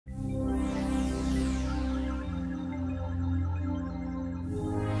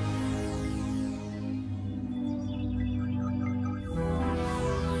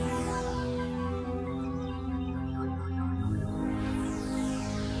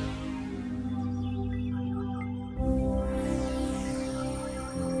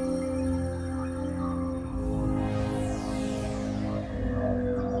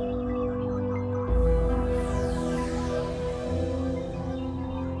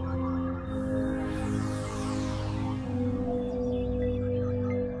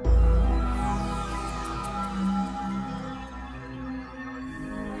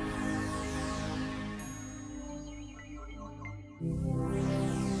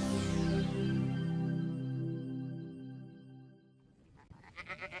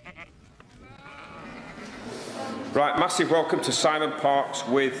Right, massive welcome to Simon Parkes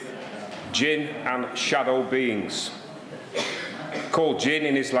with Jinn and Shadow Beings. Called Jinn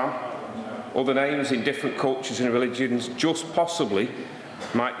in Islam, other names in different cultures and religions just possibly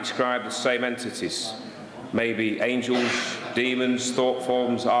might describe the same entities. Maybe angels, demons, thought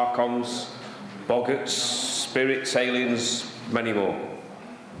forms, archons, boggarts, spirits, aliens, many more.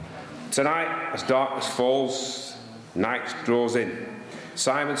 Tonight, as darkness falls, night draws in.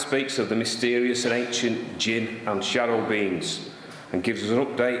 Simon speaks of the mysterious and ancient jinn and shadow beings and gives us an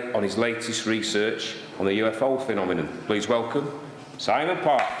update on his latest research on the UFO phenomenon. Please welcome Simon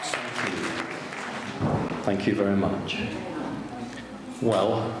Parkes. Thank you very much.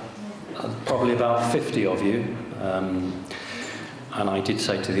 Well, probably about 50 of you, and I did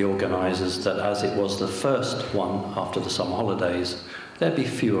say to the organisers that as it was the first one after the summer holidays, there'd be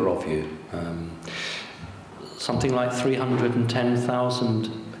fewer of you. Something like 310,000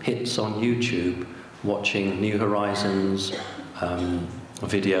 hits on YouTube watching New Horizons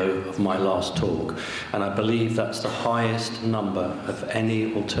video of my last talk, and I believe that's the highest number of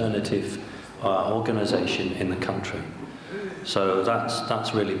any alternative organisation in the country. So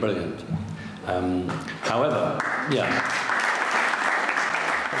that's really brilliant. However, yeah,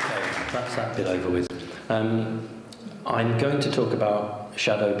 okay, that's that bit over with. I'm going to talk about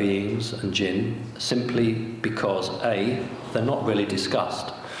shadow beings and jinn simply because A, they're not really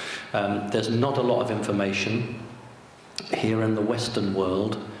discussed. There's not a lot of information here in the Western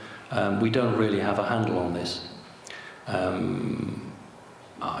world. We don't really have a handle on this.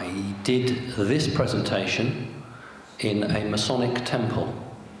 I did this presentation in a Masonic temple.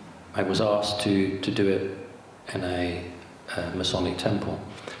 I was asked to do it in a Masonic temple.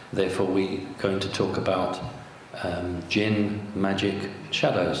 Therefore, we're going to talk about jinn, magic,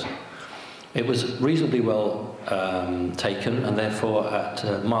 shadows. It was reasonably well taken, and therefore at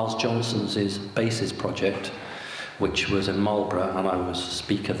Miles Johnson's Bases project, which was in Marlborough, and I was a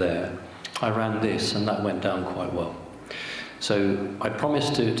speaker there, I ran this, and that went down quite well. So I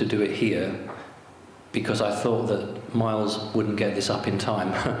promised to do it here because I thought that Miles wouldn't get this up in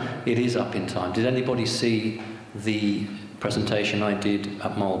time. It is up in time. Did anybody see the presentation I did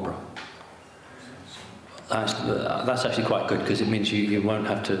at Marlborough? That's actually quite good because it means you won't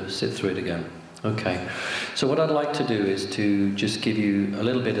have to sit through it again. Okay, so what I'd like to do is to just give you a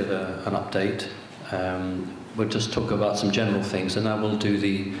little bit of an update. We'll just talk about some general things, and then we'll do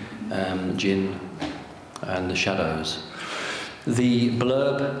the jinn and the shadows. The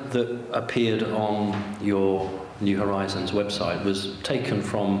blurb that appeared on your New Horizons website was taken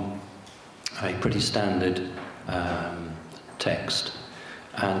from a pretty standard text,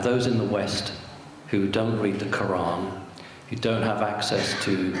 and those in the West who don't read the Quran, who don't have access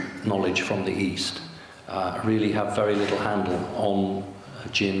to knowledge from the East, really have very little handle on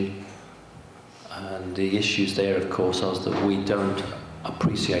jinn. And the issues there, of course, are that we don't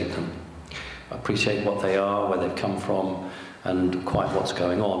appreciate them, appreciate what they are, where they've come from, and quite what's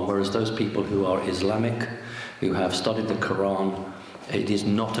going on. Whereas those people who are Islamic, who have studied the Quran, it is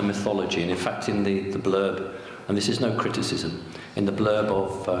not a mythology. And in fact, in the blurb, and this is no criticism, in the blurb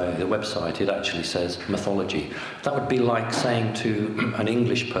of the website, it actually says mythology. That would be like saying to an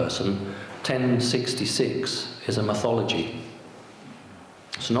English person, 1066 is a mythology.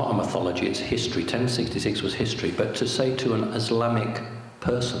 It's not a mythology, it's history. 1066 was history. But to say to an Islamic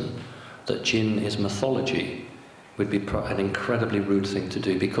person that jinn is mythology would be an incredibly rude thing to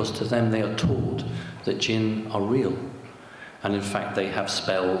do, because to them they are taught that jinn are real. And in fact, they have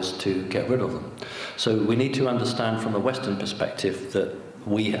spells to get rid of them. So we need to understand from a Western perspective that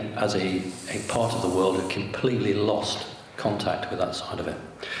we, as a part of the world, have completely lost contact with that side of it.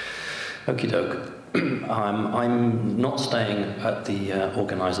 Okie doke. I'm not staying at the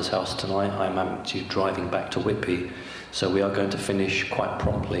organiser's house tonight. I'm actually driving back to Whitby. So we are going to finish quite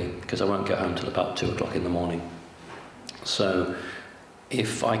promptly, because I won't get home till about 2 o'clock in the morning. So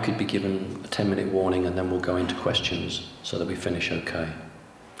if I could be given a 10-minute warning, and then we'll go into questions so that we finish okay.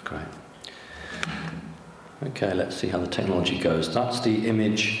 Great. Okay, let's see how the technology goes. That's the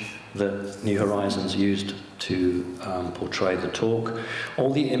image that New Horizons used to portray the talk.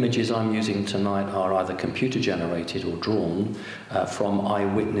 All the images I'm using tonight are either computer-generated or drawn from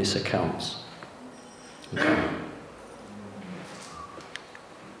eyewitness accounts. Okay.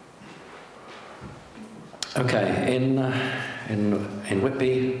 Okay, in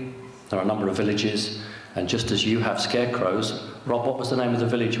Whitby, there are a number of villages, and just as you have scarecrows, Rob, what was the name of the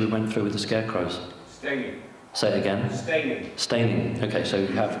village we went through with the scarecrows? Staining. Say it again. Staining. Staining. Okay, so you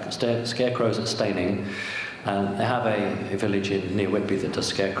have scarecrows at Staining, and they have a village near Whitby that does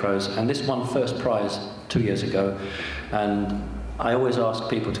scarecrows, and this won first prize 2 years ago, and I always ask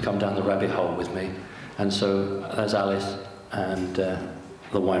people to come down the rabbit hole with me, And so there's Alice and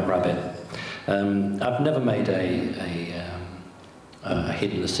the White Rabbit. I've never made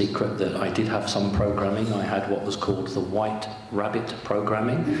hidden a secret that I did have some programming. I had what was called the White Rabbit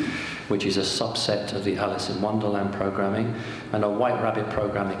programming, which is a subset of the Alice in Wonderland programming. And a White Rabbit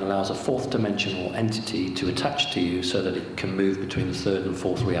programming allows a fourth dimensional entity to attach to you so that it can move between the third and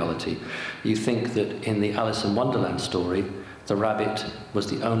fourth reality. You think that in the Alice in Wonderland story, the rabbit was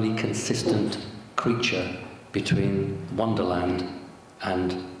the only consistent creature between Wonderland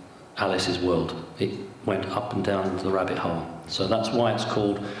and Alice's world. It went up and down the rabbit hole. So that's why it's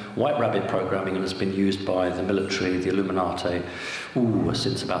called White Rabbit programming, and it's been used by the military, the Illuminati,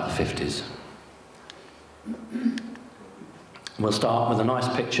 since about the 50s. We'll start with a nice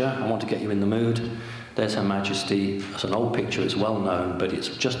picture. I want to get you in the mood. There's Her Majesty. It's an old picture, it's well known, but it's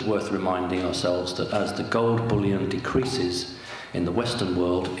just worth reminding ourselves that as the gold bullion decreases in the Western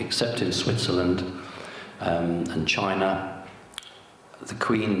world, except in Switzerland and China, the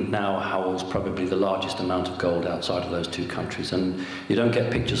Queen now holds probably the largest amount of gold outside of those two countries, and you don't get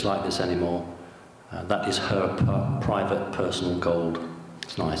pictures like this anymore. That is her private, personal gold.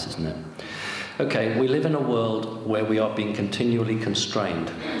 It's nice, isn't it? Okay, we live in a world where we are being continually constrained,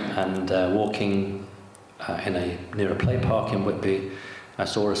 and walking near a play park in Whitby, I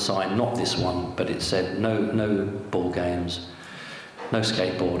saw a sign, not this one, but it said no ball games, no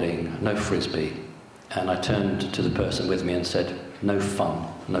skateboarding, no frisbee. And I turned to the person with me and said, no fun,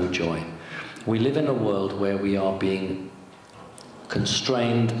 no joy. We live in a world where we are being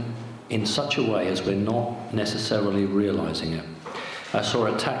constrained in such a way as we're not necessarily realizing it. I saw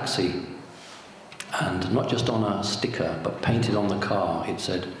a taxi, and not just on a sticker, but painted on the car, it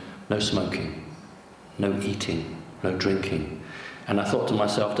said, no smoking, no eating, no drinking. And I thought to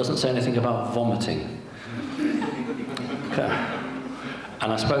myself, doesn't say anything about vomiting. Okay.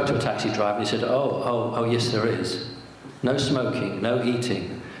 And I spoke to a taxi driver, and he said, oh, yes, there is. No smoking, no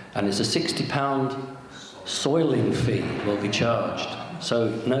eating, and it's a £60 soiling fee will be charged. So,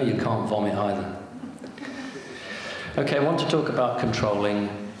 no, you can't vomit either. Okay, I want to talk about controlling.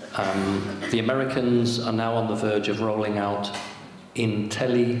 The Americans are now on the verge of rolling out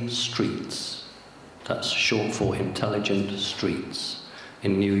IntelliStreets. That's short for Intelligent Streets.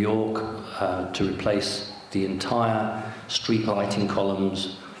 In New York, to replace the entire street lighting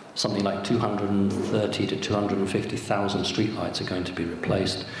columns, something like 230 to 250,000 street lights are going to be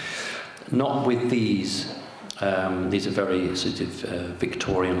replaced. Not with these. These are very sort of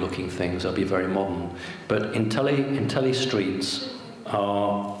Victorian-looking things. They'll be very modern. But IntelliStreets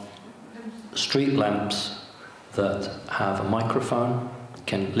are street lamps that have a microphone,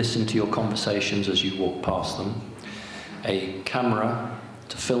 can listen to your conversations as you walk past them, a camera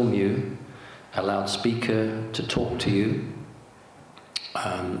to film you, a loudspeaker to talk to you.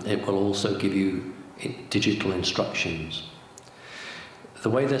 It will also give you digital instructions. The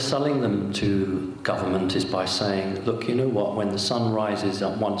way they're selling them to government is by saying, look, you know what, when the sun rises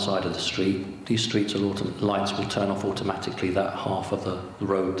on one side of the street, these streets lights will turn off automatically that half of the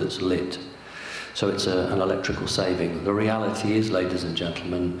road that's lit. So it's an electrical saving. The reality is, ladies and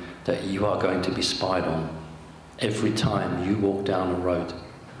gentlemen, that you are going to be spied on every time you walk down a road.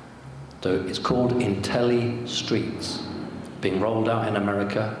 So it's called IntelliStreets. Being rolled out in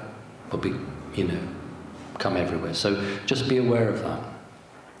America will be, come everywhere. So just be aware of that.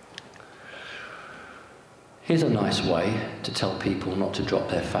 Here's a nice way to tell people not to drop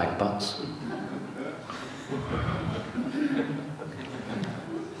their fag butts.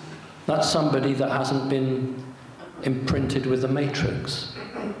 That's somebody that hasn't been imprinted with the matrix.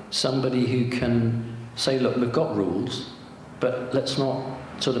 Somebody who can say, look, we've got rules, but let's not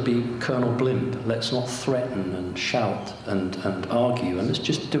sort of be Colonel Blimp. Let's not threaten and shout and argue, and let's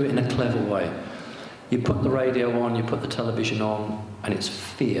just do it in a clever way. You put the radio on, you put the television on, and it's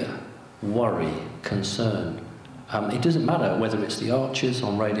fear, worry, concern. It doesn't matter whether it's the Archers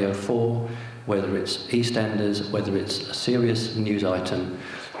on Radio 4, whether it's EastEnders, whether it's a serious news item.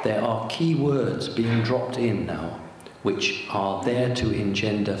 There are key words being dropped in now which are there to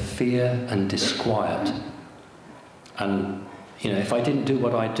engender fear and disquiet. And if I didn't do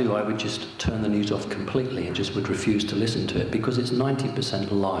what I do, I would just turn the news off completely and just would refuse to listen to it, because it's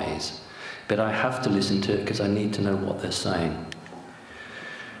 90% lies. But I have to listen to it because I need to know what they're saying.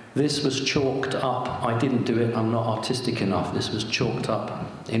 This was chalked up. I didn't do it. I'm not artistic enough. This was chalked up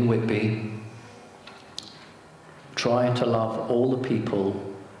in Whitby. Try to love all the people.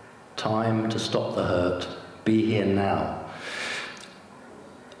 Time to stop the hurt. Be here now.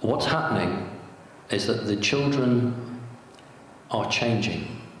 What's happening is that the children are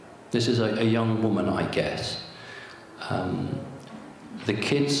changing. This is a young woman, I guess. The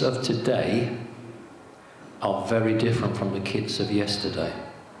kids of today are very different from the kids of yesterday.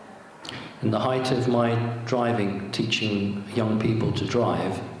 In the height of my driving, teaching young people to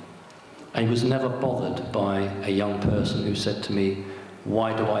drive, I was never bothered by a young person who said to me,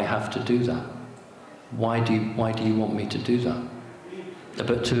 "Why do I have to do that? Why do you want me to do that?"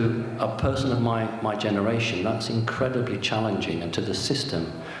 But to a person of my generation, that's incredibly challenging, and to the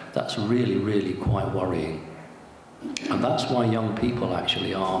system, that's really, really quite worrying. And that's why young people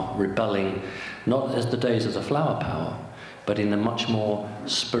actually are rebelling, not as the days of the flower power, but in a much more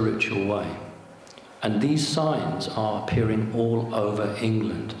spiritual way. And these signs are appearing all over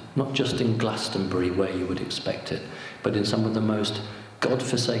England, not just in Glastonbury where you would expect it, but in some of the most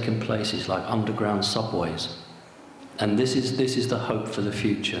God-forsaken places like underground subways. And this is the hope for the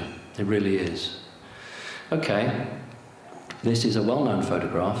future. It really is. Okay, this is a well-known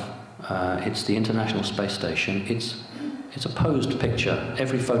photograph. It's the International Space Station. It's a posed picture.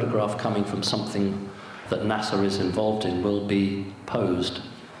 Every photograph coming from something that NASA is involved in will be posed.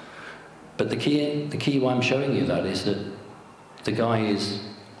 But the key why I'm showing you that is that the guy is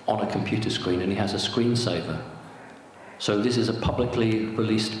on a computer screen and he has a screensaver. So this is a publicly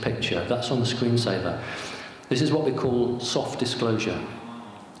released picture. That's on the screensaver. This is what we call soft disclosure.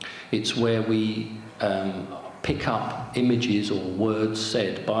 It's where we pick up images or words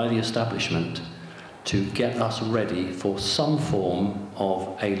said by the establishment to get us ready for some form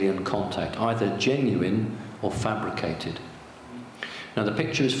of alien contact, either genuine or fabricated. Now the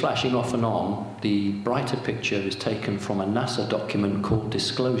picture is flashing off and on. The brighter picture is taken from a NASA document called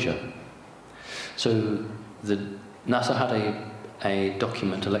Disclosure. So NASA had a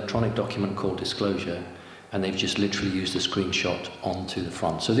document, electronic document called Disclosure, and they've just literally used a screenshot onto the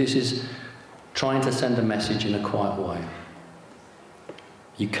front. So this is trying to send a message in a quiet way.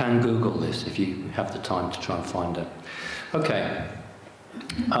 You can Google this if you have the time to try and find it. Okay,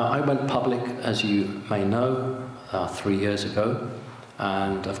 I went public, as you may know, 3 years ago,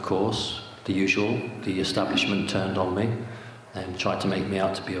 and of course, the usual, the establishment turned on me and tried to make me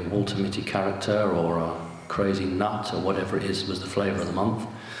out to be a Walter Mitty character or a crazy nut or whatever it is was the flavour of the month.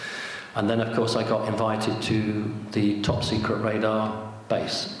 And then, of course, I got invited to the top-secret radar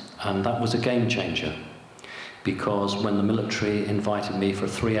base, and that was a game changer, because when the military invited me for a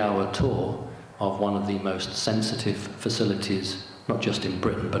 3-hour tour of one of the most sensitive facilities, not just in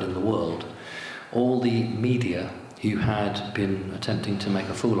Britain, but in the world, all the media who had been attempting to make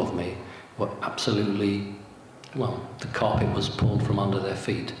a fool of me were absolutely, well, the carpet was pulled from under their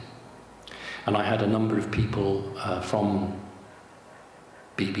feet. And I had a number of people from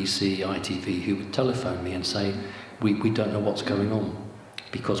BBC, ITV, who would telephone me and say, we don't know what's going on,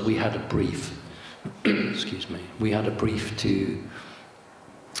 because we had a brief, excuse me, we had a brief to,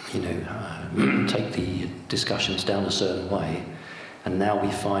 you know, take the discussions down a certain way, and now we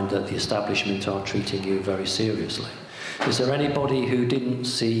find that the establishment are treating you very seriously. Is there anybody who didn't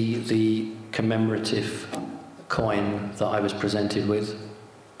see the commemorative coin that I was presented with?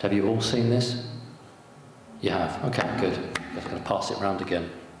 Have you all seen this? You have? Okay, good. I'm going to pass it round again.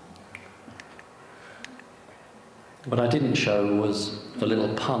 What I didn't show was the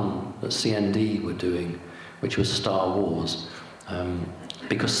little pun that CND were doing, which was Star Wars.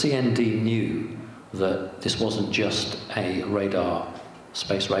 Because CND knew that this wasn't just a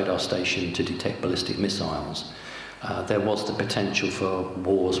space radar station to detect ballistic missiles. There was the potential for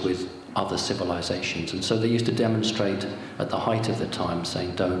wars with other civilizations. And so they used to demonstrate at the height of the time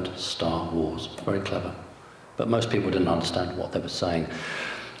saying, "Don't Star Wars." Very clever. But most people didn't understand what they were saying.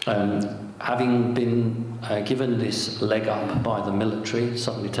 Having been given this leg up by the military,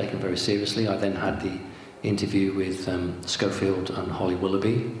 suddenly taken very seriously, I then had the interview with Schofield and Holly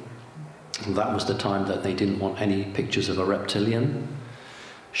Willoughby. And that was the time that they didn't want any pictures of a reptilian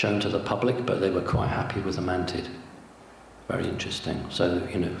shown to the public, but they were quite happy with the mantid. Very interesting. So,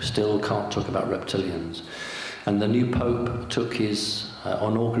 you know, still can't talk about reptilians. And the new Pope took his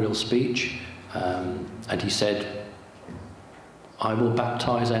inaugural speech, and he said, "I will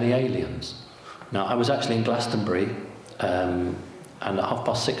baptize any aliens." Now, I was actually in Glastonbury, and at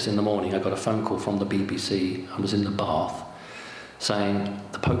 6:30 in the morning, I got a phone call from the BBC. I was in the bath, saying,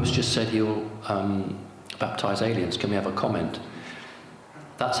 "The Pope's just said he'll baptize aliens. Can we have a comment?"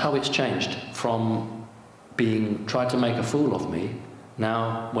 That's how it's changed from being tried to make a fool of me.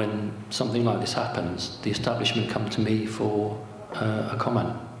 Now, when something like this happens, the establishment come to me for a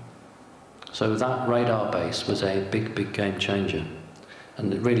comment. So that radar base was a big, big game changer.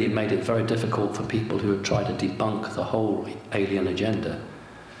 And it really made it very difficult for people who had tried to debunk the whole alien agenda.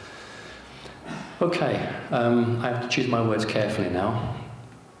 Okay, I have to choose my words carefully now.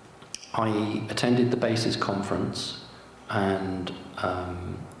 I attended the base's conference, and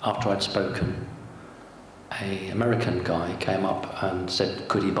after I'd spoken, an American guy came up and said,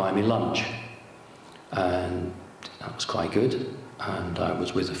 could he buy me lunch? And that was quite good. And I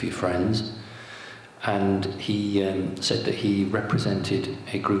was with a few friends. And he said that he represented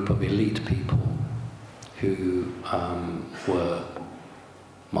a group of elite people who were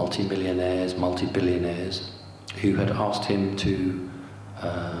multi-millionaires, multi-billionaires, who had asked him to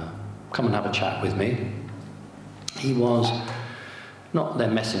come and have a chat with me. He was not their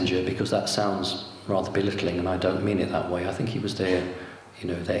messenger, because that sounds rather belittling, and I don't mean it that way. I think he was their,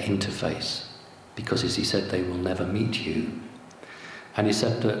 their interface, because as he said, they will never meet you. And he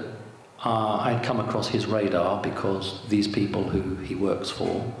said that I'd come across his radar because these people who he works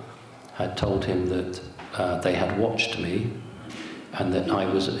for had told him that they had watched me, and that I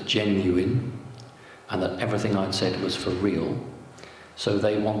was genuine, and that everything I'd said was for real. So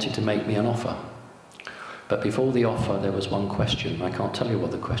they wanted to make me an offer. But before the offer, there was one question. I can't tell you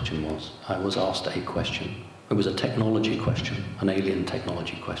what the question was. I was asked a question. It was a technology question, an alien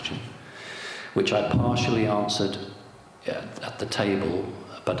technology question, which I partially answered at the table,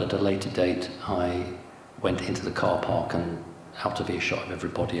 but at a later date, I went into the car park and, out of earshot of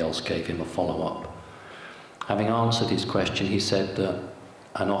everybody else, gave him a follow-up. Having answered his question, he said that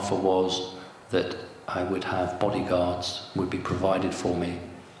an offer was that I would have bodyguards, would be provided for me,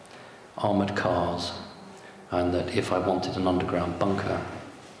 armoured cars, and that if I wanted an underground bunker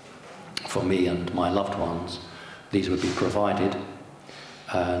for me and my loved ones, these would be provided.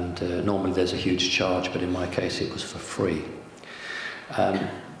 And normally there's a huge charge, but in my case it was for free.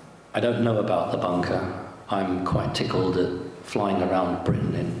 I don't know about the bunker. I'm quite tickled at flying around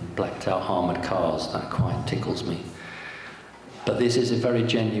Britain in blacked out armoured cars. That quite tickles me. But this is a very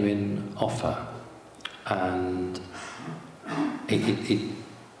genuine offer, and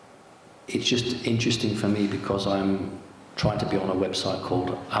it's just interesting for me because I'm trying to be on a website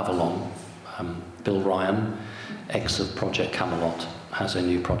called Avalon. Bill Ryan, ex of Project Camelot, has a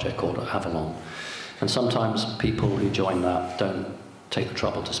new project called Avalon. And sometimes people who join that don't take the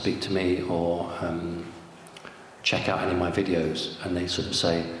trouble to speak to me or check out any of my videos, and they sort of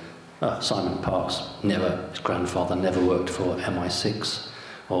say, Simon Parkes his grandfather never worked for MI6,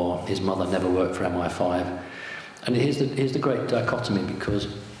 or his mother never worked for MI5. And here's the great dichotomy, because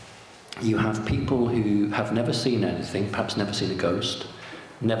you have people who have never seen anything, perhaps never seen a ghost,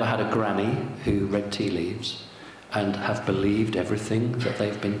 never had a granny who read tea leaves, and have believed everything that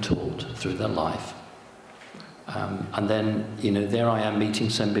they've been taught through their life. And then, there I am meeting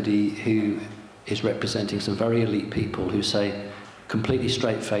somebody who is representing some very elite people who say, completely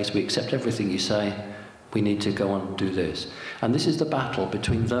straight-faced, we accept everything you say, we need to go and do this. And this is the battle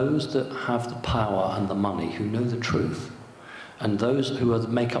between those that have the power and the money, who know the truth, and those who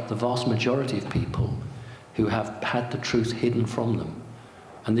make up the vast majority of people who have had the truth hidden from them.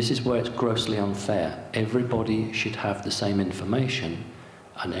 And this is where it's grossly unfair. Everybody should have the same information,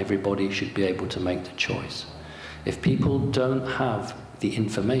 and everybody should be able to make the choice. If people don't have the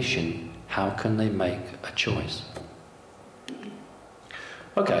information, how can they make a choice?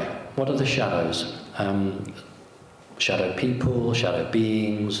 Okay, what are the shadows? Shadow people, shadow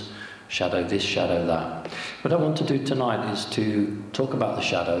beings, shadow this, shadow that. What I want to do tonight is to talk about the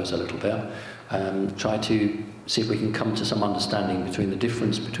shadows a little bit, try to see if we can come to some understanding between the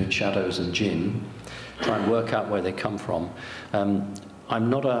difference between shadows and jinn, try and work out where they come from. I'm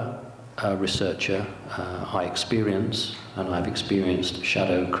not a researcher. I experience, and I've experienced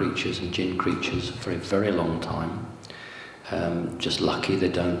shadow creatures and jinn creatures for a very long time. Just lucky they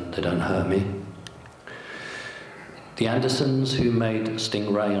don't hurt me. The Andersons, who made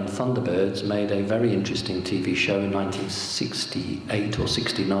Stingray and Thunderbirds, made a very interesting TV show in 1968 or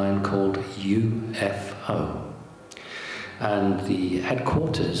 69 called UFO. And the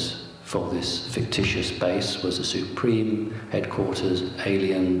headquarters for this fictitious base was the Supreme Headquarters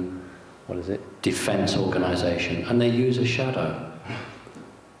Alien, Defense Organization, and they use a shadow.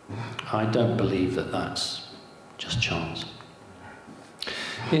 I don't believe that that's just chance.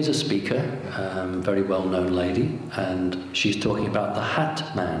 Here's a speaker, very well-known lady, and she's talking about the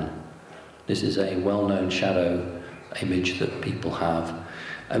Hat Man. This is a well-known shadow image that people have.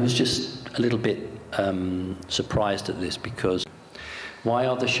 I was just a little bit surprised at this, because why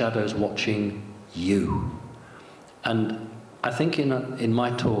are the shadows watching you? And I think in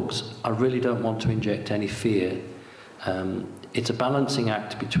my talks, I really don't want to inject any fear. It's a balancing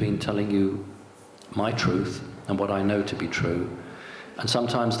act between telling you my truth and what I know to be true. And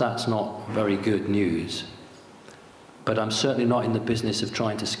sometimes that's not very good news. But I'm certainly not in the business of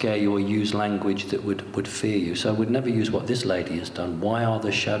trying to scare you or use language that would fear you. So I would never use what this lady has done. Why are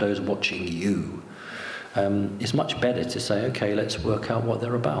the shadows watching you? It's much better to say, okay, let's work out what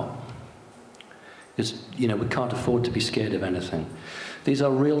they're about. because, you know, we can't afford to be scared of anything. These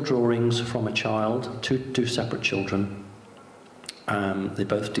are real drawings from a child, two separate children. They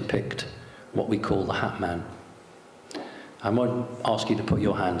both depict what we call the Hat Man. I won't ask you to put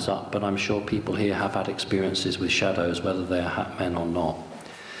your hands up, but I'm sure people here have had experiences with shadows, whether they are Hat Men or not.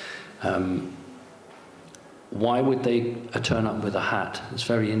 Why would they turn up with a hat? It's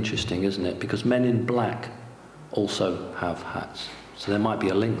very interesting, isn't it? Because men in black also have hats. So there might be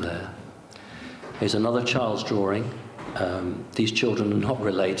a link there. Here's another child's drawing. These children are not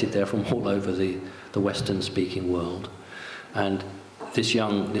related. They're from all over the Western-speaking world. And this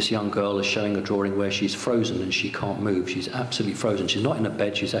young girl is showing a drawing where she's frozen and she can't move. She's absolutely frozen. She's not in a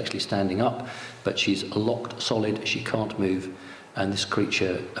bed. She's actually standing up, but she's locked solid. She can't move. And this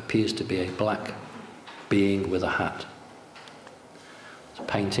creature appears to be a black being with a hat. It's a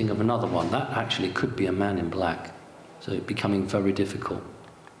painting of another one. That actually could be a man in black. So it's becoming very difficult.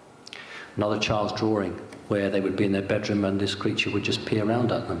 Another child's drawing where they would be in their bedroom and this creature would just peer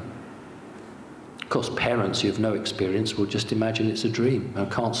around at them. Of course, parents who have no experience will just imagine it's a dream and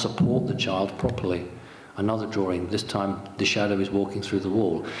can't support the child properly. Another drawing, this time the shadow is walking through the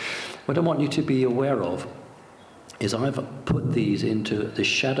wall. What I want you to be aware of is I've put these into the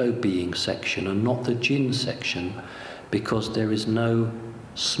shadow being section and not the JiNN section, because there is no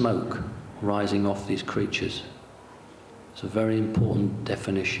smoke rising off these creatures. It's a very important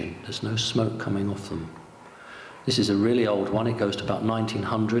definition. There's no smoke coming off them. This is a really old one. It goes to about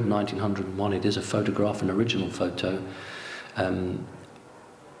 1900, 1901. It is a photograph, an original photo.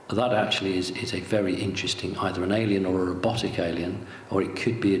 That actually is a very interesting, either an alien or a robotic alien, or it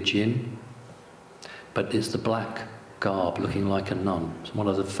could be a JiNN. But it's the black garb looking like a nun. It's one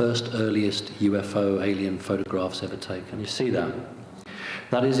of the first earliest UFO alien photographs ever taken. You see that?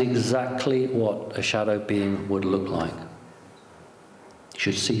 That is exactly what a shadow being would look like. You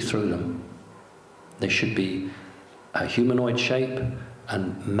should see through them. They should be a humanoid shape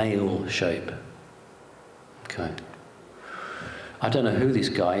and male shape. Okay. I don't know who this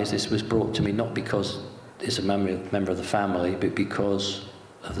guy is. This was brought to me not because it's a member of the family, but because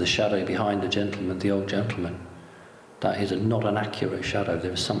of the shadow behind the gentleman, the old gentleman. That is not an accurate shadow.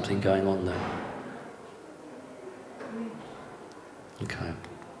 There is something going on there. Okay.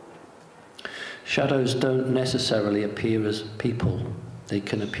 Shadows don't necessarily appear as people. They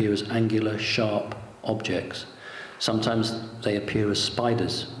can appear as angular, sharp objects. Sometimes they appear as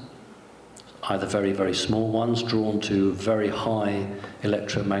spiders, either very, very small ones drawn to very high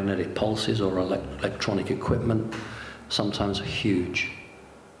electromagnetic pulses or electronic equipment, sometimes huge.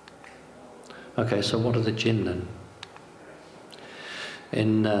 Okay, so what are the JiNN then?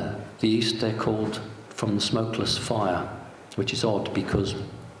 In the East, they're called from the smokeless fire, which is odd because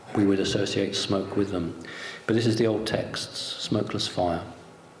we would associate smoke with them. But this is the old texts, smokeless fire.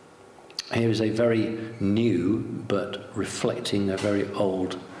 Here is a very new, but reflecting a very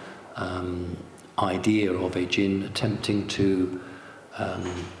old idea of a JiNN attempting to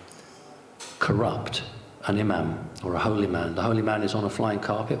corrupt an imam or a holy man. The holy man is on a flying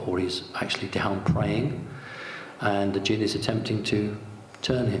carpet, or he's actually down praying, and the JiNN is attempting to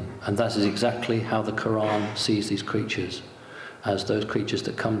turn him. And that is exactly how the Quran sees these creatures, as those creatures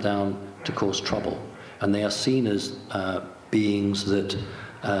that come down to cause trouble. And they are seen as beings that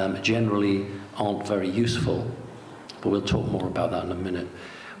generally aren't very useful, but we'll talk more about that in a minute.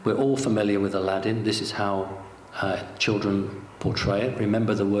 We're all familiar with Aladdin. This is how children portray it.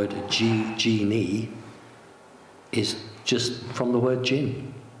 Remember, the word genie is just from the word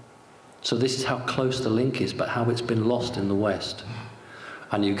jinn. So this is how close the link is, but how it's been lost in the West.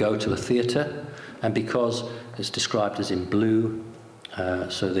 And you go to a theatre, and because it's described as in blue,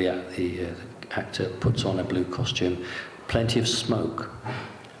 so the actor puts on a blue costume, plenty of smoke.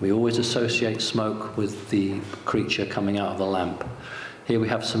 We always associate smoke with the creature coming out of the lamp. Here we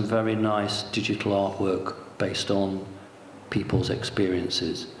have some very nice digital artwork based on people's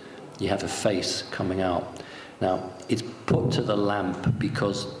experiences. You have a face coming out. Now, it's put to the lamp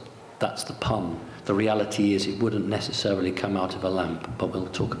because that's the pun. The reality is it wouldn't necessarily come out of a lamp, but we'll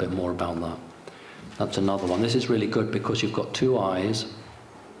talk a bit more about that. That's another one. This is really good because you've got two eyes,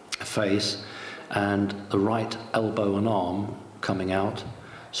 a face, and the right elbow and arm coming out.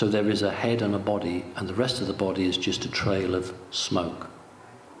 So there is a head and a body, and the rest of the body is just a trail of smoke.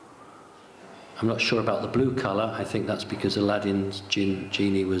 I'm not sure about the blue colour. I think that's because Aladdin's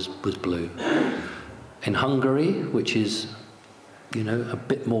genie was blue. In Hungary, which is, you know, a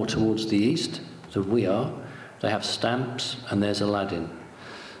bit more towards the east than we are, they have stamps, and there's Aladdin.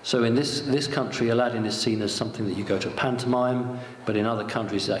 So in this country, Aladdin is seen as something that you go to a pantomime, but in other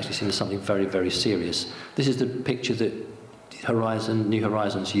countries it's actually seen as something very, very serious. This is the picture that New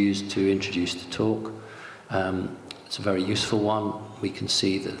Horizons used to introduce the talk. It's a very useful one. We can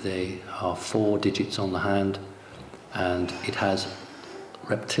see that there are 4 digits on the hand, and it has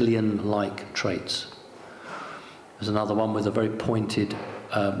reptilian-like traits. There's another one with a very pointed,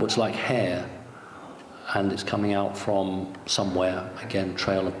 what's like hair, and it's coming out from somewhere, again,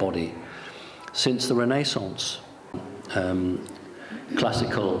 trail of body. Since the Renaissance,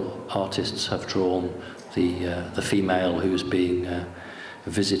 classical artists have drawn the female who's being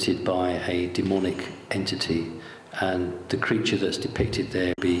visited by a demonic entity, and the creature that's depicted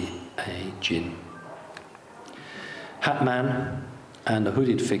there be a jinn. Hat man and a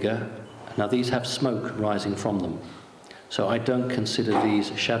hooded figure, now these have smoke rising from them. So I don't consider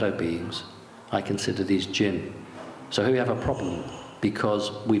these shadow beings, I consider these jinn. So here we have a problem,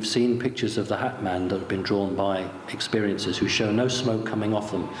 because we've seen pictures of the Hat Man that have been drawn by experiencers who show no smoke coming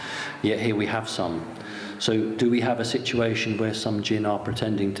off them, yet here we have some. So do we have a situation where some jinn are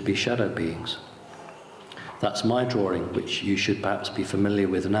pretending to be shadow beings? That's my drawing, which you should perhaps be familiar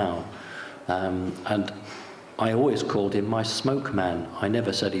with now. And I always called him my smoke man. I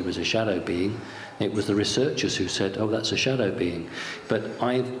never said he was a shadow being. It was the researchers who said, oh, that's a shadow being. But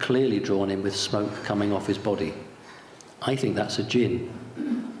I've clearly drawn him with smoke coming off his body. I think that's a jinn.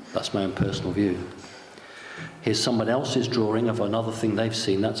 That's my own personal view. Here's someone else's drawing of another thing they've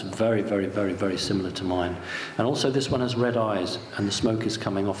seen. That's very, very, very, very similar to mine. And also this one has red eyes and the smoke is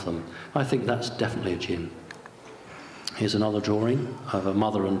coming off them. I think that's definitely a jinn. Here's another drawing of a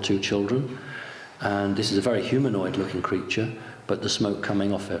mother and 2 children. And this is a very humanoid looking creature, but the smoke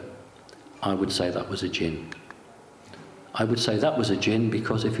coming off it. I would say that was a jinn. I would say that was a jinn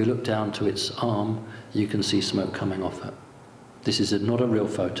because if you look down to its arm, you can see smoke coming off it. This is not a real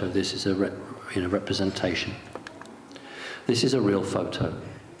photo, this is a representation. This is a real photo.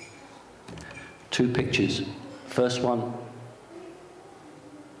 2 pictures. First one,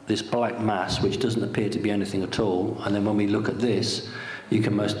 this black mass, which doesn't appear to be anything at all, and then when we look at this, you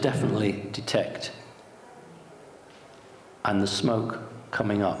can most definitely detect and the smoke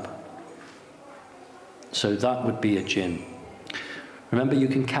coming up. So that would be a jinn. Remember, you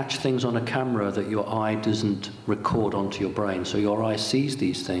can catch things on a camera that your eye doesn't record onto your brain. So your eye sees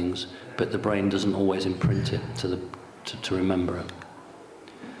these things, but the brain doesn't always imprint it to remember it.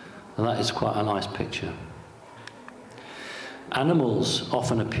 And that is quite a nice picture. Animals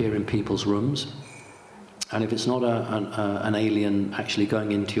often appear in people's rooms. And if it's not an alien actually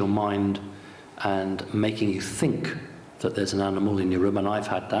going into your mind and making you think that there's an animal in your room, and I've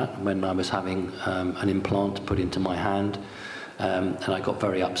had that when I was having an implant put into my hand, and I got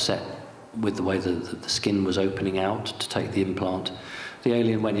very upset with the way the skin was opening out to take the implant. The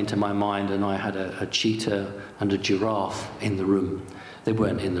alien went into my mind and I had a cheetah and a giraffe in the room. They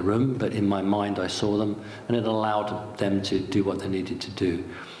weren't in the room, but in my mind I saw them, and it allowed them to do what they needed to do.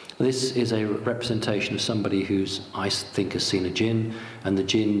 This is a representation of somebody who's, I think, has seen a jinn, and the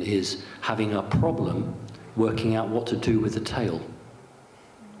jinn is having a problem working out what to do with the tail.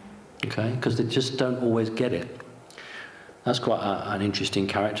 Okay? Because they just don't always get it. That's quite an interesting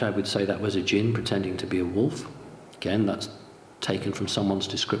character. I would say that was a jinn pretending to be a wolf. Again, that's taken from someone's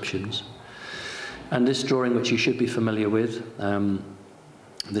descriptions. And this drawing, which you should be familiar with,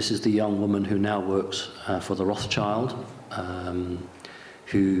 this is the young woman who now works for the Rothschild,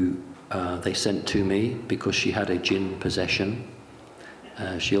 who they sent to me because she had a jinn possession.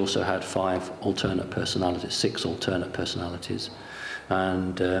 She also had 6 alternate personalities.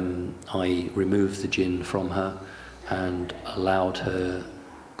 And I removed the jinn from her and allowed her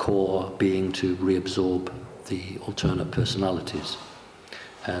core being to reabsorb the alternate personalities.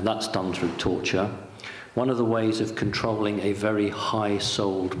 And that's done through torture. One of the ways of controlling a very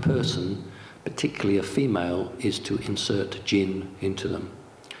high-souled person, particularly a female, is to insert jinn into them.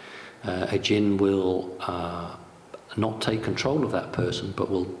 A jinn will not take control of that person, but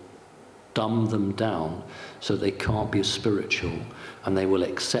will dumb them down so they can't be as spiritual, and they will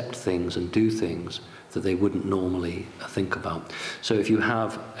accept things and do things that they wouldn't normally think about. So if you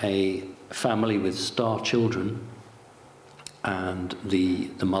have a family with star children, and the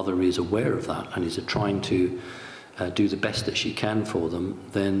mother is aware of that and is trying to do the best that she can for them,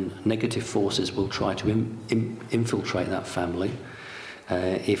 then negative forces will try to infiltrate that family.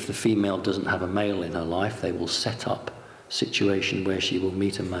 If the female doesn't have a male in her life, they will set up a situation where she will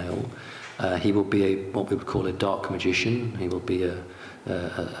meet a male. He will be what we would call a dark magician. He will be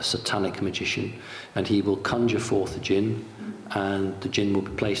a satanic magician, and he will conjure forth a jinn, and the jinn will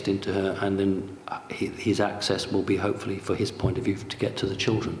be placed into her, and then his access will be, hopefully, for his point of view, to get to the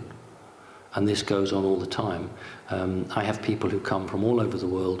children. And this goes on all the time. I have people who come from all over the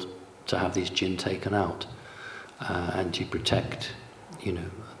world to have these jinn taken out. and to protect, you know,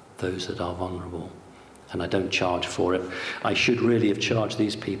 those that are vulnerable. And I don't charge for it. I should really have charged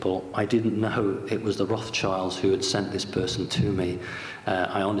these people. I didn't know it was the Rothschilds who had sent this person to me.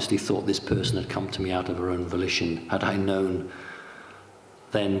 I honestly thought this person had come to me out of her own volition. Had I known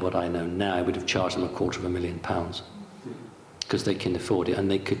then what I know now, I would have charged them £250,000, because they can afford it, and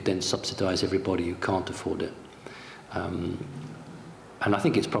they could then subsidise everybody who can't afford it. And I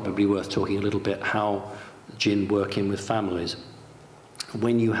think it's probably worth talking a little bit how JiNN working with families.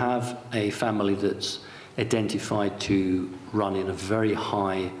 When you have a family that's identified to run in a very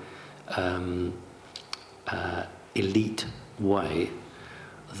high elite way,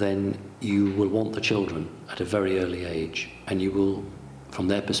 then you will want the children at a very early age, and you will, from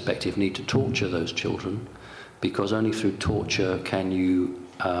their perspective, need to torture those children, because only through torture can you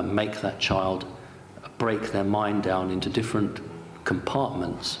make that child break their mind down into different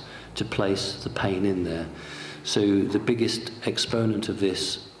compartments to place the pain in there. So the biggest exponent of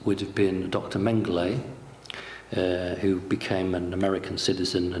this would have been Dr. Mengele, who became an American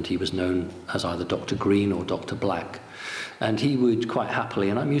citizen, and he was known as either Dr. Green or Dr. Black. And he would quite happily,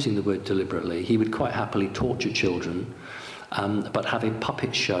 and I'm using the word deliberately, he would quite happily torture children, but have a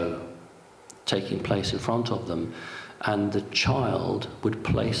puppet show taking place in front of them, and the child would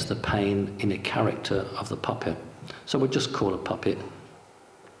place the pain in a character of the puppet. So we'll just call a puppet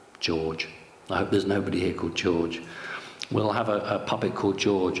George. I hope there's nobody here called George. We'll have a puppet called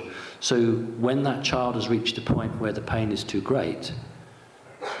George. So when that child has reached a point where the pain is too great,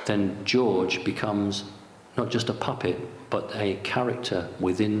 then George becomes not just a puppet, but a character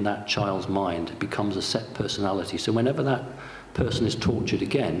within that child's mind. It becomes a set personality. So whenever that person is tortured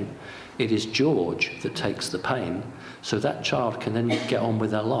again, it is George that takes the pain, so that child can then get on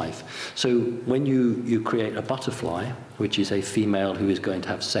with their life. So when you create a butterfly, which is a female who is going to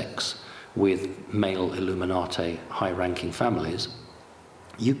have sex with male Illuminati high-ranking families,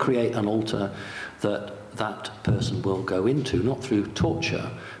 you create an altar that that person will go into, not through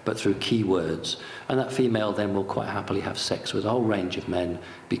torture, but through keywords. And that female then will quite happily have sex with a whole range of men,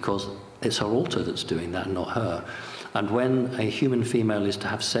 because it's her altar that's doing that, not her. And when a human female is to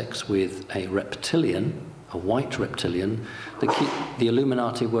have sex with a reptilian, a white reptilian, the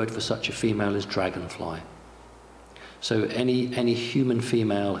Illuminati word for such a female is dragonfly. So any human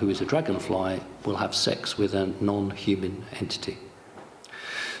female who is a dragonfly will have sex with a non-human entity.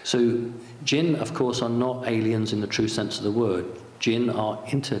 So JiNN, of course, are not aliens in the true sense of the word. JiNN are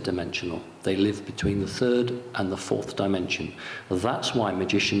interdimensional. They live between the third and the fourth dimension. That's why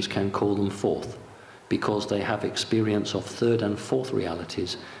magicians can call them fourth, because they have experience of third and fourth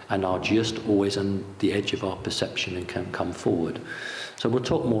realities and are just always on the edge of our perception and can come forward. So we'll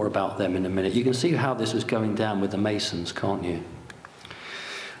talk more about them in a minute. You can see how this was going down with the Masons, can't you?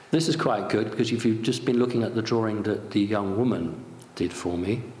 This is quite good, because if you've just been looking at the drawing that the young woman did for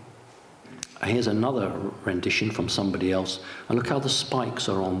me, here's another rendition from somebody else, and look how the spikes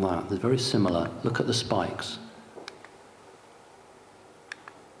are on that. They're very similar. Look at the spikes.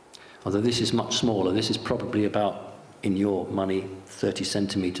 Although this is much smaller, this is probably about, in your money, 30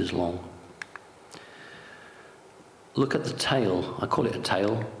 centimeters long. Look at the tail. I call it a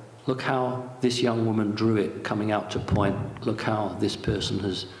tail. Look how this young woman drew it coming out to point. Look how this person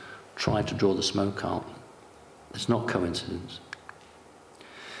has tried to draw the smoke out. It's not coincidence.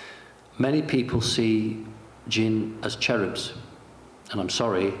 Many people see JiNN as cherubs, and I'm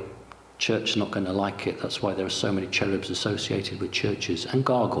sorry, church is not going to like it. That's why there are so many cherubs associated with churches, and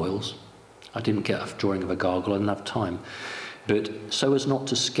gargoyles. I didn't get a drawing of a gargoyle, I didn't have time. But so as not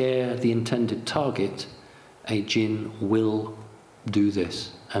to scare the intended target, a JiNN will do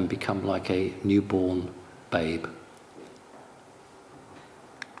this and become like a newborn babe.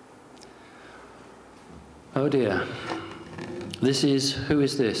 Oh dear. This is, who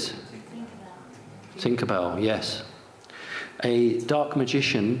is this? Tinkerbell, yes. A dark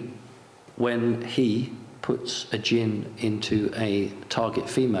magician, when he puts a JiNN into a target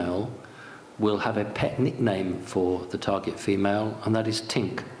female, will have a pet nickname for the target female, and that is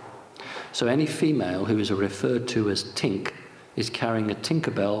Tink. So any female who is referred to as Tink is carrying a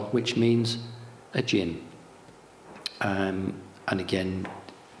Tinkerbell, which means a JiNN. And again,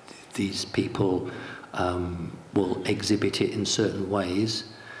 these people will exhibit it in certain ways.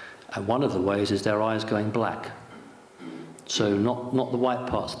 And one of the ways is their eyes going black. So not the white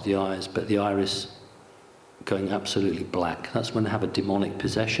parts of the eyes, but the iris going absolutely black. That's when they have a demonic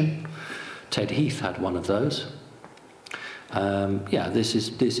possession. Ted Heath had one of those. Yeah, this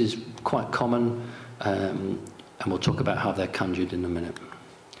is quite common, and we'll talk about how they're conjured in a minute.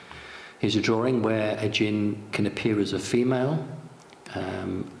 Here's a drawing where a JiNN can appear as a female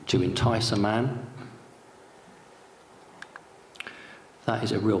to entice a man. That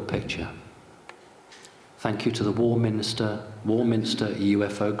is a real picture. Thank you to the Warminster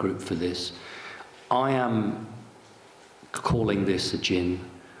UFO group for this. I am calling this a JiNN.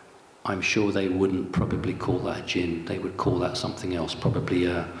 I'm sure they wouldn't probably call that a JiNN. They would call that something else, probably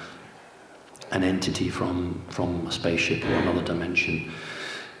an entity from a spaceship or another dimension.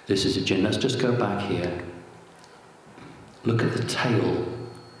 This is a JiNN. Let's just go back here. Look at the tail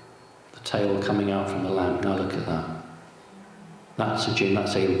coming out from the lamp. Now look at that. That's a JiNN.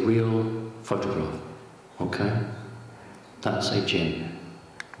 That's a real photograph. Okay? That's a JiNN.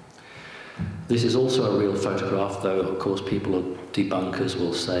 This is also a real photograph, though of course debunkers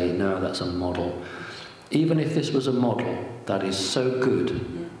will say, no, that's a model. Even if this was a model, that is so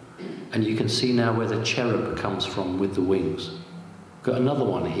good. And you can see now where the cherub comes from with the wings. Got another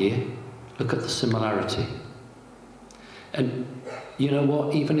one here. Look at the similarity. And you know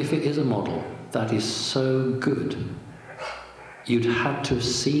what? Even if it is a model, that is so good. You'd had to have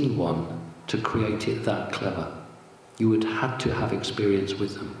seen one to create it that clever. You would have to have experience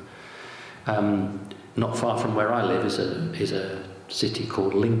with them. Not far from where I live is a city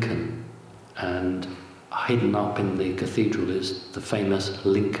called Lincoln, and hidden up in the cathedral is the famous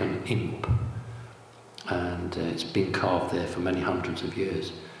Lincoln imp, and it's been carved there for many hundreds of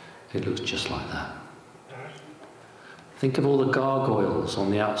years. It looks just like that. Think of all the gargoyles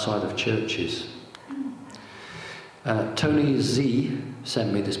on the outside of churches. Tony Z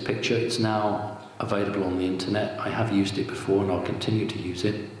sent me this picture. It's now available on the internet. I have used it before and I'll continue to use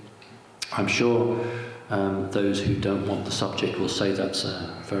it. I'm sure those who don't want the subject will say that's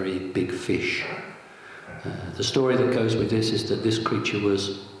a very big fish. The story that goes with this is that this creature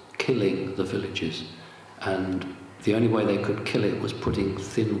was killing the villagers, and the only way they could kill it was putting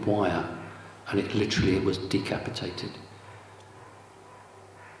thin wire, and it was decapitated.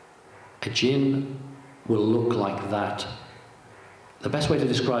 A JiNN will look like that. The best way to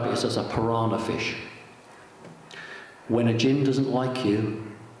describe it is as a piranha fish. When a JiNN doesn't like you,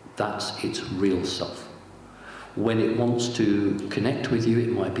 that's its real self. When it wants to connect with you, it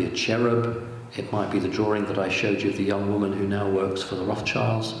might be a cherub, it might be the drawing that I showed you of the young woman who now works for the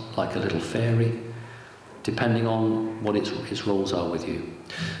Rothschilds, like a little fairy, depending on what its roles are with you.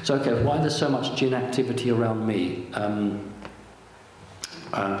 So, okay, why there's so much JiNN activity around me?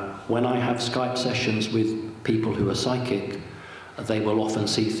 When I have Skype sessions with people who are psychic, they will often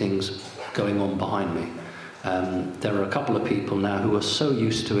see things going on behind me. There are a couple of people now who are so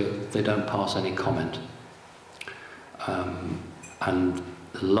used to it, they don't pass any comment. And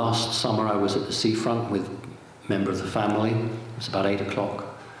last summer I was at the seafront with a member of the family. It was about 8 o'clock.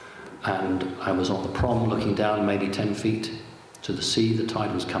 And I was on the prom looking down maybe 10 feet to the sea. The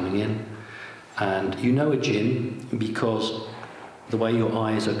tide was coming in. And you know a JiNN because the way your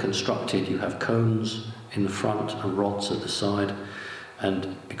eyes are constructed, you have cones in the front and rods at the side.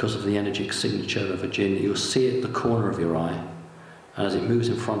 And because of the energetic signature of a JiNN, you'll see at the corner of your eye. And as it moves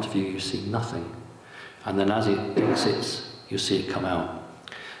in front of you, you see nothing. And then as it exits, you see it come out.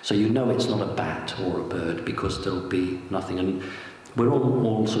 So you know it's not a bat or a bird because there'll be nothing. And we're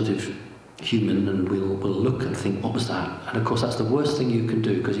all sort of human, and we'll look and think, what was that? And of course, that's the worst thing you can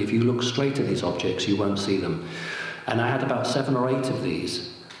do, because if you look straight at these objects, you won't see them. And I had about 7 or 8 of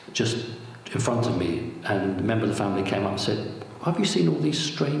these just in front of me, and a member of the family came up and said, have you seen all these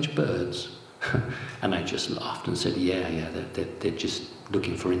strange birds? And I just laughed and said, yeah, they're just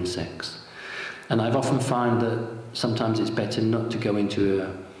looking for insects. And I've often found that sometimes it's better not to go into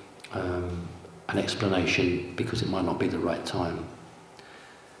an explanation because it might not be the right time.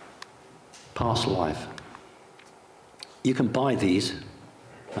 Past life. You can buy these.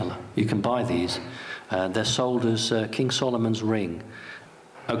 You can buy these. They're sold as King Solomon's ring.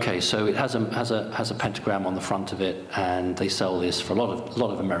 Okay, so it has a pentagram on the front of it, and they sell this for a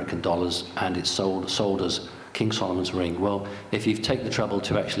lot of American dollars, and it's sold as King Solomon's ring. Well, if you take the trouble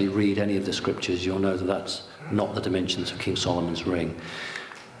to actually read any of the scriptures, you'll know that that's not the dimensions of King Solomon's ring.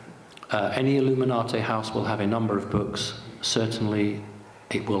 Any Illuminati house will have a number of books. Certainly,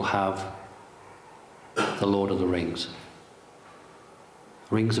 it will have the Lord of the Rings.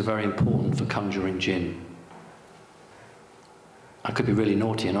 Rings are very important for conjuring JiNN. I could be really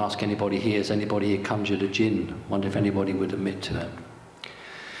naughty and ask anybody here, has anybody here conjured a JiNN? Wonder if anybody would admit to it.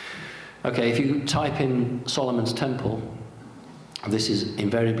 Okay, if you type in Solomon's Temple, this is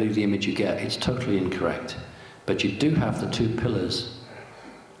invariably the image you get. It's totally incorrect. But you do have the 2 pillars,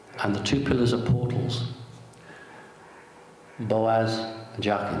 and the 2 pillars are portals. Boaz and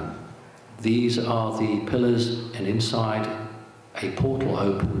Jachin. These are the pillars, and inside a portal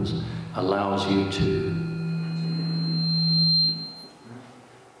opens, allows you to...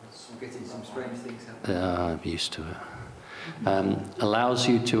 Getting some strange things happening. I'm used to it. allows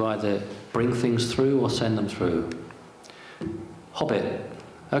you to either bring things through or send them through. Hobbit.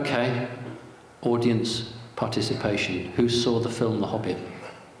 Okay. Audience participation. Who saw the film The Hobbit?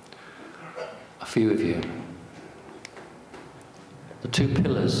 A few of you. The two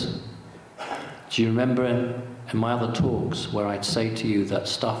pillars. Do you remember in my other talks where I'd say to you that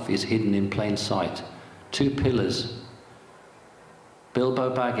stuff is hidden in plain sight? Two pillars.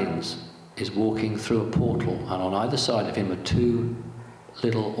 Bilbo Baggins is walking through a portal, and on either side of him are two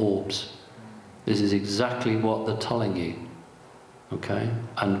little orbs. This is exactly what they're telling you. Okay?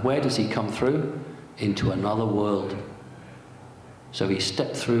 And where does he come through? Into another world. So he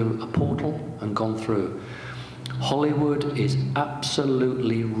stepped through a portal and gone through. Hollywood is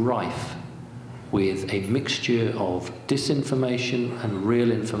absolutely rife with a mixture of disinformation and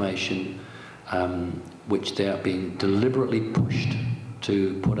real information, which they are being deliberately pushed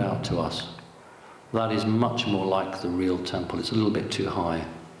to put out to us. That is much more like the real temple. It's a little bit too high.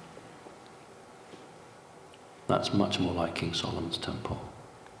 That's much more like King Solomon's temple.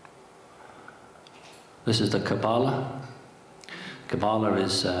 This is the Kabbalah. Kabbalah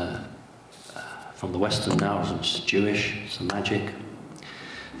is from the Western now, it's Jewish, it's the magic.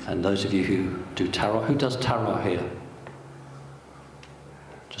 And those of you who do tarot, who does tarot here?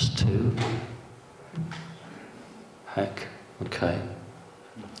 Just two? Heck, okay.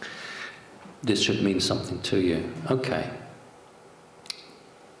 This should mean something to you. Okay.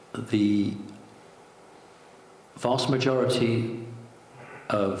 The vast majority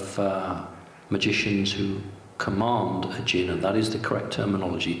of magicians who command a jinn, and that is the correct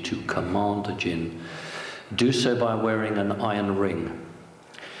terminology, to command a jinn, do so by wearing an iron ring.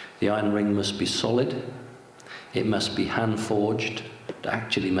 The iron ring must be solid, it must be hand-forged, it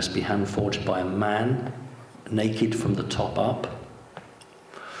actually must be hand-forged by a man, naked from the top up.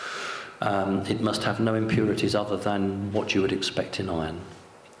 It must have no impurities other than what you would expect in iron.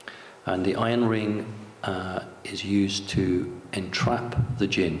 And the iron ring is used to entrap the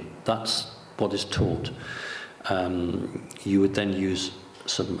jinn. That's what is taught. You would then use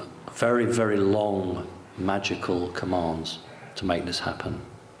some very, very long magical commands to make this happen.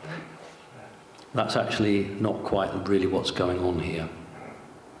 That's actually not quite really what's going on here.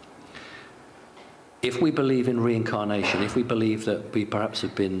 If we believe in reincarnation, if we believe that we perhaps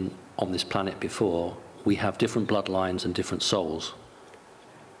have been on this planet before, we have different bloodlines and different souls.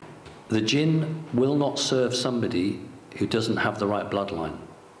 The jinn will not serve somebody who doesn't have the right bloodline.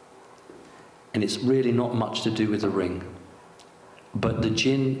 And it's really not much to do with the ring. But the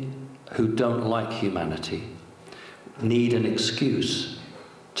jinn who don't like humanity need an excuse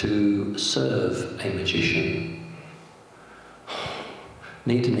to serve a magician.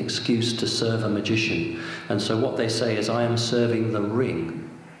 Need an excuse to serve a magician. And so what they say is, I am serving the ring.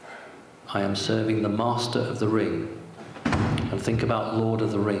 I am serving the master of the ring. And think about Lord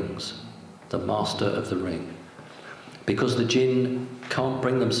of the Rings, the master of the ring. Because the jinn can't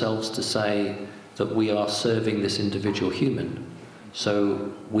bring themselves to say that we are serving this individual human.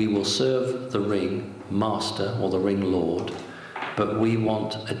 So we will serve the ring master or the ring lord, but we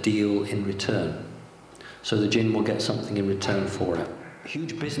want a deal in return. So the jinn will get something in return for it.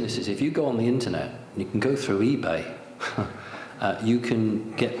 Huge businesses, if you go on the internet, you can go through eBay, you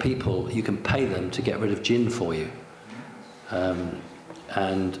can get people, you can pay them to get rid of jinn for you.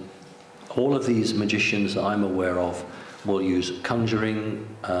 And all of these magicians that I'm aware of will use conjuring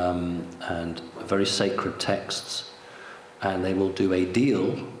and very sacred texts, and they will do a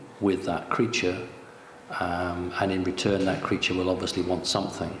deal with that creature, and in return that creature will obviously want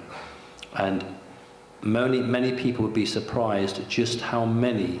something. And many people would be surprised at just how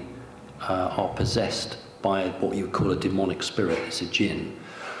many are possessed by what you would call a demonic spirit. It's a jinn,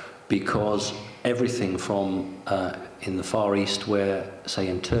 because everything from in the Far East, where, say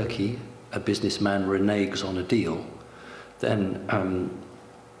in Turkey, a businessman reneges on a deal, then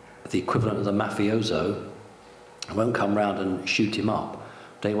the equivalent of the mafioso won't come round and shoot him up.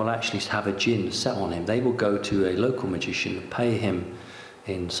 They will actually have a jinn set on him. They will go to a local magician, pay him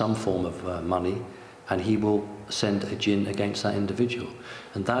in some form of money, and he will send a jinn against that individual.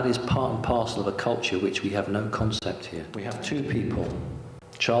 And that is part and parcel of a culture which we have no concept here. We have two people,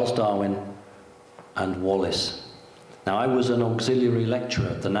 Charles Darwin and Wallace. Now, I was an auxiliary lecturer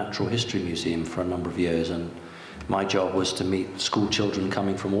at the Natural History Museum for a number of years, and my job was to meet school children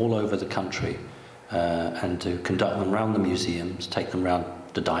coming from all over the country and to conduct them around the museums, take them around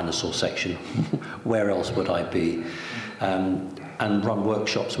the dinosaur section, where else would I be, and run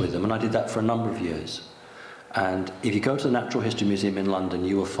workshops with them. And I did that for a number of years. And if you go to the Natural History Museum in London,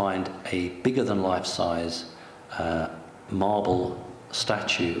 you will find a bigger than life-size marble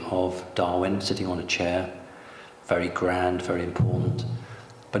statue of Darwin sitting on a chair, very grand, very important.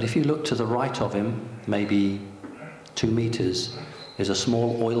 But if you look to the right of him, maybe 2 meters, is a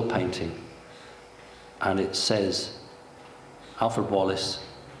small oil painting. And it says, Alfred Wallace,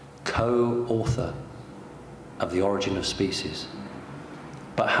 co-author of The Origin of Species.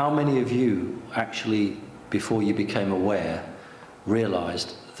 But how many of you actually, before you became aware,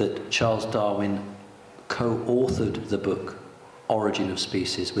 realized that Charles Darwin co-authored the book Origin of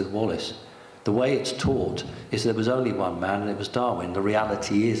Species with Wallace? The way it's taught is there was only one man, and it was Darwin. The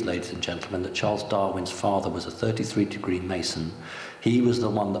reality is, ladies and gentlemen, that Charles Darwin's father was a 33-degree Mason. He was the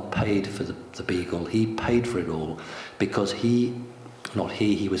one that paid for the Beagle. He paid for it all because he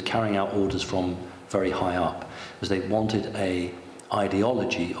was carrying out orders from very high up, because they wanted a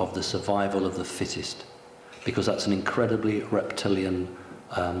ideology of the survival of the fittest, because that's an incredibly reptilian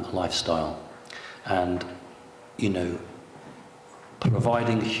lifestyle. And, you know,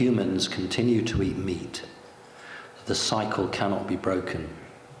 providing humans continue to eat meat, the cycle cannot be broken.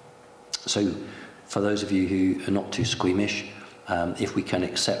 So for those of you who are not too squeamish, if we can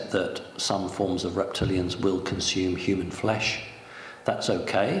accept that some forms of reptilians will consume human flesh, that's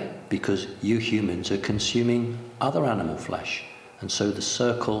okay, because you humans are consuming other animal flesh, and so the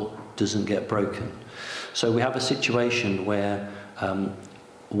circle doesn't get broken. So we have a situation where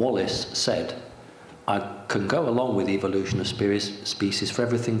Wallace said, I can go along with evolution of species for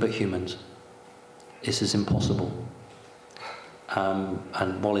everything but humans. This is impossible.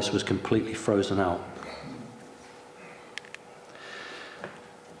 And Wallace was completely frozen out.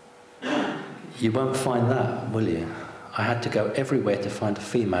 You won't find that, will you? I had to go everywhere to find a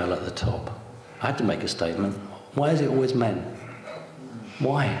female at the top. I had to make a statement. Why is it always men?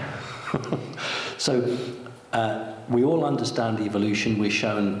 Why? So we all understand evolution. We're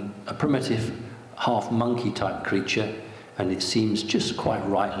shown a primitive half monkey type creature, and it seems just quite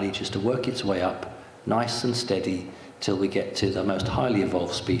rightly just to work its way up nice and steady till we get to the most highly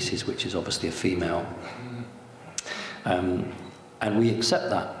evolved species, which is obviously a female. And we accept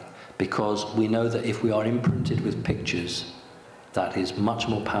that because we know that if we are imprinted with pictures, that is much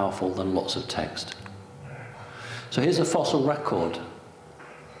more powerful than lots of text. So here's a fossil record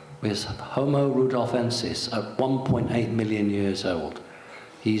with Homo rudolfensis at 1.8 million years old.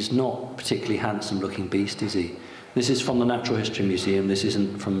 He's not a particularly handsome-looking beast, is he? This is from the Natural History Museum. This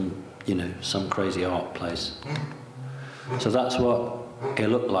isn't from, you know, some crazy art place. So that's what it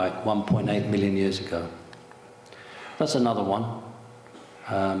looked like 1.8 million years ago. That's another one.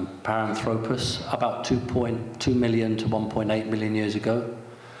 Paranthropus, about 2.2 million to 1.8 million years ago.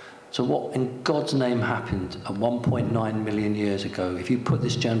 So what in God's name happened at 1.9 million years ago? If you put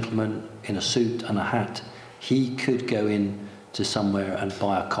this gentleman in a suit and a hat, he could go in to somewhere and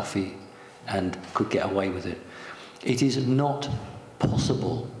buy a coffee and could get away with it. It is not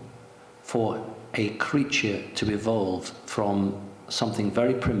possible for a creature to evolve from something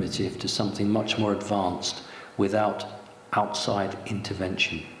very primitive to something much more advanced without outside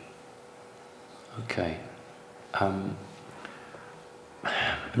intervention. Okay. I'm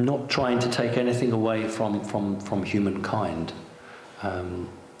not trying to take anything away from humankind.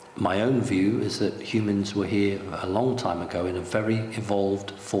 My own view is that humans were here a long time ago in a very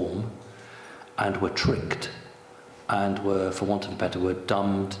evolved form and were tricked and were, for want of a better word,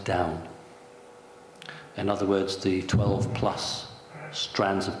 dumbed down. In other words, the 12+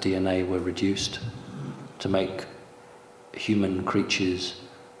 strands of DNA were reduced to make human creatures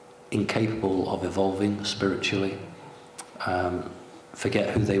incapable of evolving spiritually, forget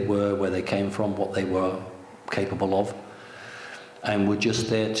who they were, where they came from, what they were capable of, and were just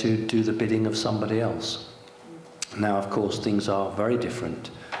there to do the bidding of somebody else. Now, of course, things are very different.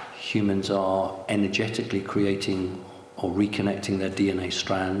 Humans are energetically creating or reconnecting their DNA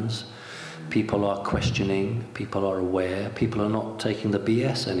strands. People are questioning, people are aware, people are not taking the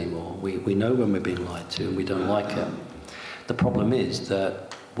BS anymore. We know when we're being lied to and we don't like it. The problem is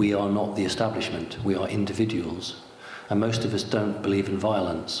that we are not the establishment, we are individuals. And most of us don't believe in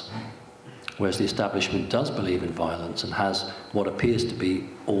violence. Whereas the establishment does believe in violence and has what appears to be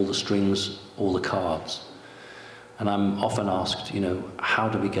all the strings, all the cards. And I'm often asked, you know, how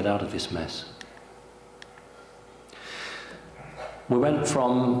do we get out of this mess? We went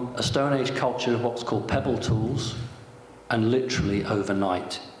from a Stone Age culture of what's called pebble tools, and literally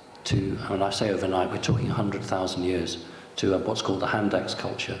overnight to, when I say overnight, we're talking 100,000 years, to what's called the hand axe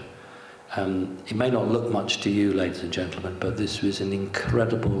culture. It may not look much to you, ladies and gentlemen, but this was an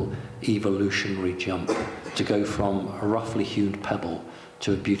incredible evolutionary jump to go from a roughly hewn pebble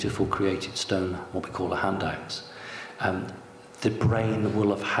to a beautiful created stone, what we call a hand axe. The brain will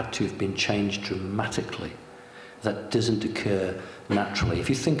have had to have been changed dramatically. That doesn't occur naturally. If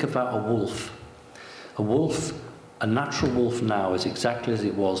you think about a wolf a natural wolf now is exactly as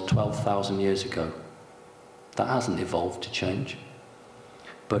it was 12,000 years ago. That hasn't evolved to change.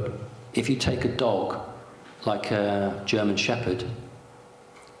 But if you take a dog like a German Shepherd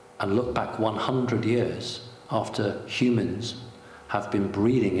and look back 100 years after humans have been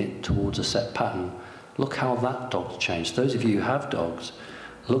breeding it towards a set pattern, look how that dog's changed. Those of you who have dogs,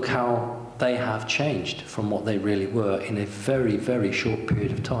 look how they have changed from what they really were in a very, very short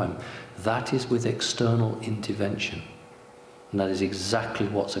period of time. That is with external intervention. And that is exactly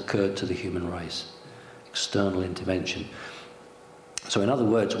what's occurred to the human race. External intervention. So in other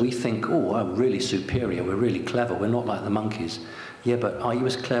words, we think, oh, I'm really superior, we're really clever, we're not like the monkeys. Yeah, but are you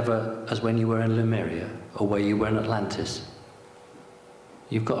as clever as when you were in Lemuria or where you were in Atlantis?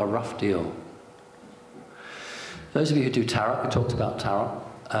 You've got a rough deal. Those of you who do tarot, we talked about tarot.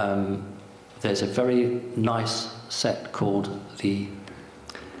 There's a very nice set called the,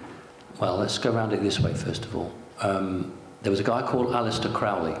 well, let's go around it this way first of all. There was a guy called Aleister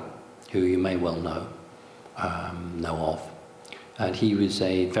Crowley, who you may well know of. And he was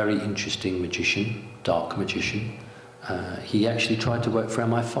a very interesting magician, dark magician. He actually tried to work for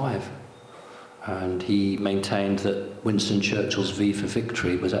MI5. And he maintained that Winston Churchill's V for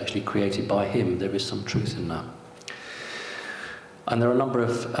Victory was actually created by him. There is some truth in that. And there are a number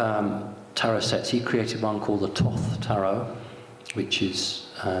of tarot sets. He created one called the Thoth Tarot, which is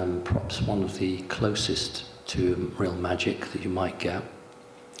perhaps one of the closest to real magic that you might get.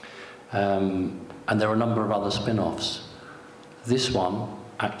 And there are a number of other spin-offs. This one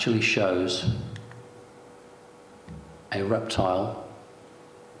actually shows a reptile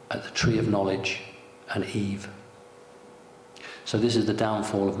at the Tree of Knowledge and Eve. So this is the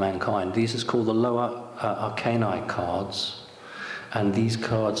downfall of mankind. These is called the lower arcani cards, and these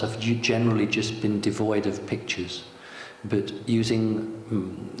cards have generally just been devoid of pictures, but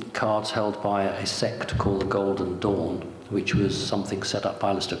using cards held by a sect called the Golden Dawn, which was something set up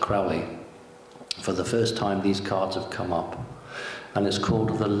by Aleister Crowley. For the first time, these cards have come up, and it's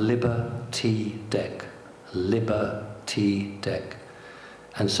called the Liberty Deck. Liberty Deck.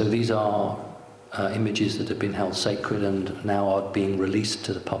 And so these are images that have been held sacred and now are being released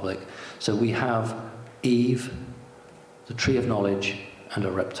to the public. So we have Eve, the Tree of Knowledge, and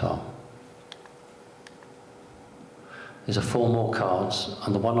a reptile. There's 4 more cards,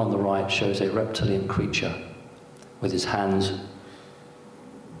 and the one on the right shows a reptilian creature with his hands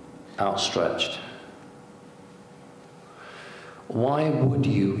outstretched. Why would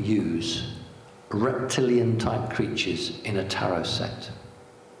you use reptilian-type creatures in a tarot set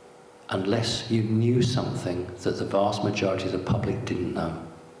unless you knew something that the vast majority of the public didn't know?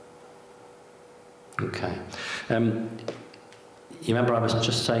 Okay. You remember I was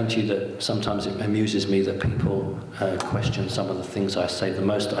just saying to you that sometimes it amuses me that people question some of the things I say the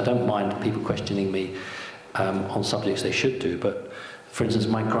most. I don't mind people questioning me on subjects they should do, but for instance,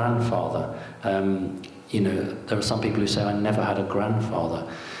 my grandfather, you know, there are some people who say I never had a grandfather.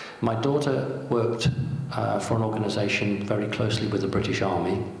 My daughter worked for an organisation very closely with the British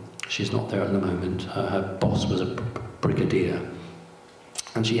Army. She's not there at the moment. Her boss was a brigadier.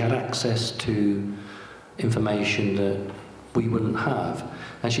 And she had access to information that we wouldn't have.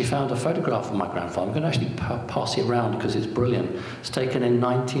 And she found a photograph of my grandfather. I'm going to actually pass it around because it's brilliant. It's taken in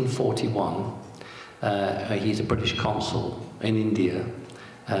 1941. He's a British consul in India,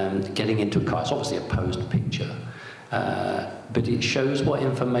 getting into a car. It's obviously a posed picture. But it shows what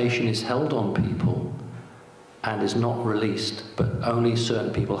information is held on people and is not released, but only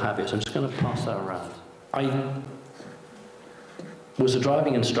certain people have it. So I'm just going to pass that around. I was a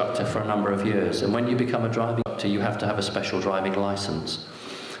driving instructor for a number of years, and when you become a driving instructor, you have to have a special driving license.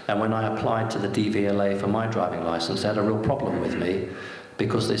 And when I applied to the DVLA for my driving license, they had a real problem with me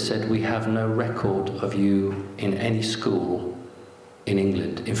because they said, we have no record of you in any school in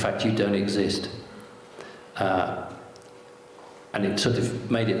England. In fact, you don't exist. And it sort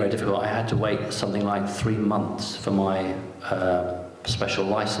of made it very difficult. I had to wait something like 3 months for my special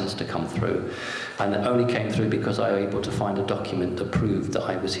license to come through. And it only came through because I was able to find a document that proved that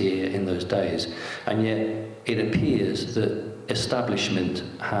I was here in those days. And yet it appears that establishment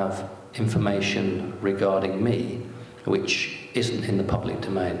have information regarding me which isn't in the public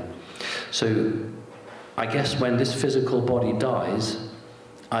domain. So I guess when this physical body dies,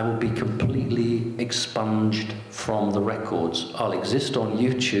 I will be completely expunged from the records. I'll exist on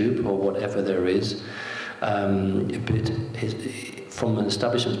YouTube or whatever there is, but from an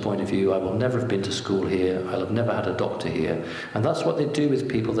establishment's point of view, I will never have been to school here, I'll have never had a doctor here. And that's what they do with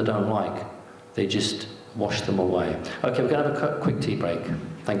people they don't like. They just wash them away. Okay, we're going to have a quick tea break.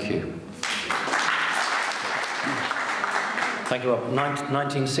 Thank you. Thank you.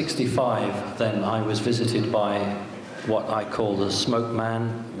 1965, then, I was visited by what I call the smoke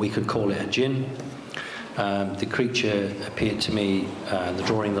man. We could call it a JiNN. The creature appeared to me, the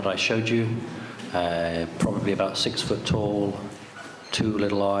drawing that I showed you, probably about 6 foot tall, 2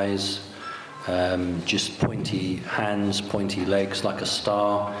 little eyes, just pointy hands, pointy legs like a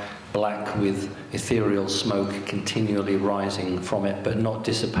star, black with ethereal smoke continually rising from it but not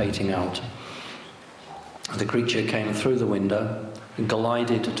dissipating out. The creature came through the window,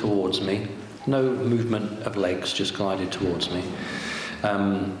 glided towards me, no movement of legs, just glided towards me.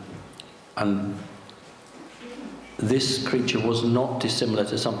 And this creature was not dissimilar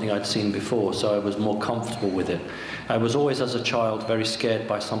to something I'd seen before, so I was more comfortable with it. I was always, as a child, very scared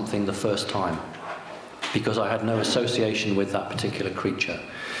by something the first time, because I had no association with that particular creature.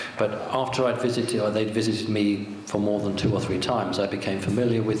 But after I'd visited, or they'd visited me for more than 2 or 3 times, I became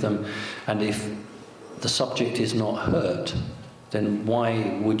familiar with them, and if the subject is not hurt, then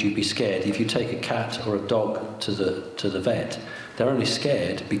why would you be scared? If you take a cat or a dog to the vet, they're only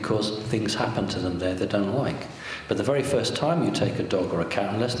scared because things happen to them there they don't like. But the very first time you take a dog or a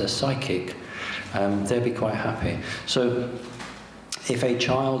cat, unless they're psychic, they'll be quite happy. So if a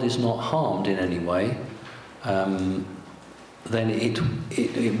child is not harmed in any way, then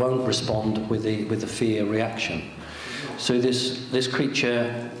it won't respond with the fear reaction. So this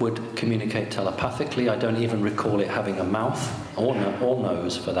creature would communicate telepathically. I don't even recall it having a mouth, or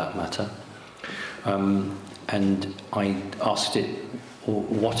nose for that matter. And I asked it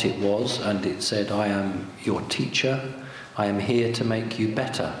what it was, and it said, "I am your teacher. I am here to make you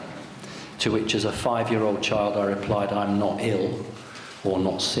better." To which, as a 5-year-old child, I replied, "I'm not ill or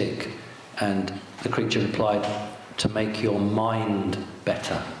not sick." And the creature replied, "To make your mind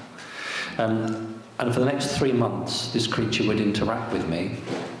better." And for the next 3 months, this creature would interact with me,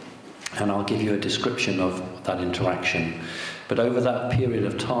 and I'll give you a description of that interaction. But over that period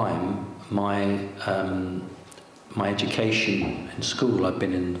of time, my education in school, I've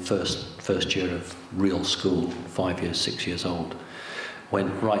been in the first year of real school, 5 years, 6 years old,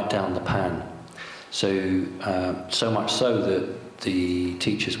 went right down the pan. So, so much so that the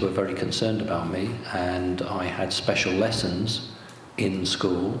teachers were very concerned about me, and I had special lessons in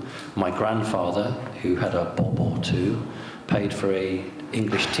school. My grandfather, who had a bob or two, paid for an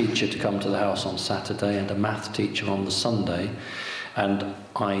English teacher to come to the house on Saturday and a math teacher on the Sunday, and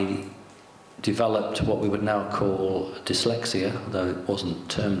I developed what we would now call dyslexia, though it wasn't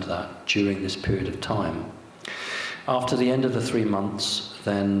termed that, during this period of time. After the end of the 3 months,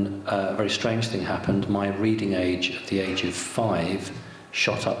 then a very strange thing happened. My reading age at the age of 5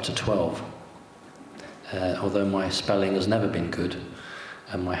 shot up to 12. Although my spelling has never been good,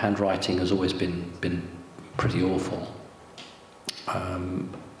 and my handwriting has always been pretty awful.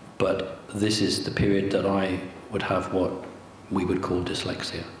 But this is the period that I would have what we would call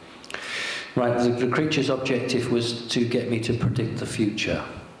dyslexia. Right, the creature's objective was to get me to predict the future.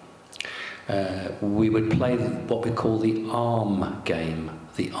 We would play what we call the arm game,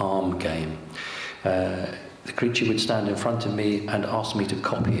 The creature would stand in front of me and ask me to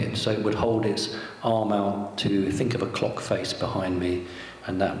copy it. So it would hold its arm out to think of a clock face behind me,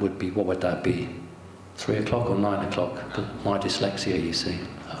 and that would be, what would that be? 3 o'clock or 9 o'clock? My dyslexia, you see,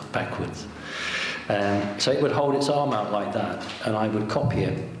 backwards. So it would hold its arm out like that, and I would copy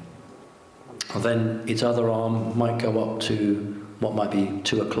it. And then its other arm might go up to what might be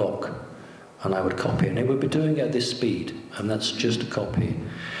 2 o'clock, and I would copy it. And it would be doing it at this speed, and that's just a copy.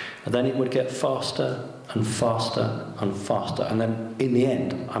 And then it would get faster and faster and faster, and then in the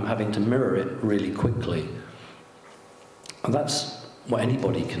end I'm having to mirror it really quickly. And that's what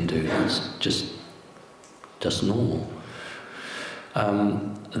anybody can do. It's just normal.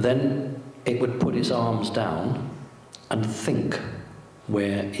 Then it would put its arms down and think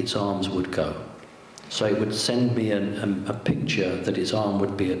where its arms would go. So it would send me a picture that its arm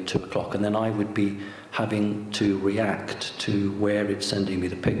would be at 2 o'clock, and then I would be having to react to where it's sending me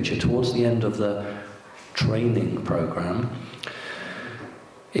the picture. Towards the end of the training program,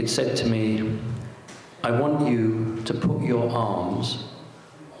 it said to me, "I want you to put your arms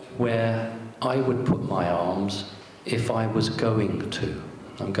where I would put my arms if I was going to."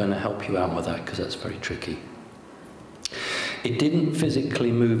 I'm going to help you out with that because that's very tricky. It didn't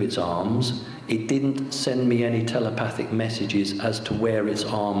physically move its arms. It didn't send me any telepathic messages as to where its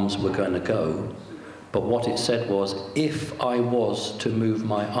arms were going to go. But what it said was, if I was to move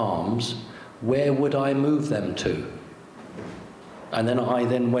my arms, where would I move them to? And then I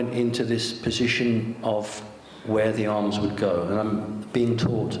went into this position of where the arms would go. And I'm being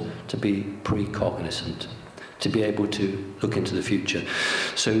taught to be precognizant, to be able to look into the future.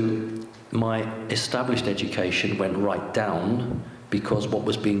 So my established education went right down because what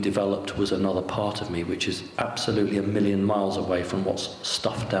was being developed was another part of me, which is absolutely a million miles away from what's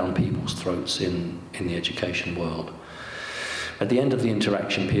stuffed down people's throats in the education world. At the end of the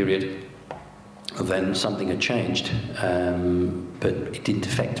interaction period, then something had changed, but it didn't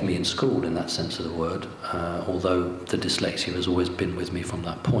affect me in school in that sense of the word, although the dyslexia has always been with me from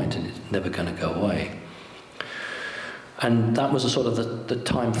that point, and it's never going to go away. And that was a sort of the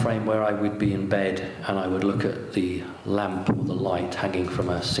time frame where I would be in bed and I would look at the lamp or the light hanging from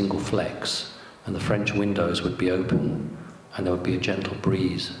a single flex, and the French windows would be open and there would be a gentle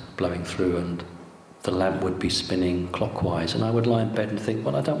breeze blowing through and the lamp would be spinning clockwise, and I would lie in bed and think,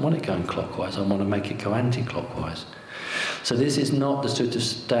 well, I don't want it going clockwise, I want to make it go anti-clockwise. So this is not the sort of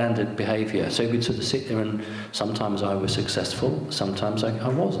standard behaviour. So we'd sort of sit there, and sometimes I was successful, sometimes I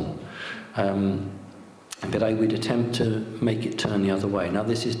wasn't. But I would attempt to make it turn the other way. Now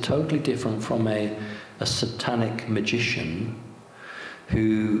this is totally different from a satanic magician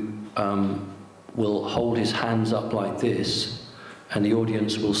who will hold his hands up like this, and the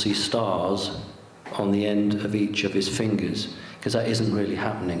audience will see stars on the end of each of his fingers, because that isn't really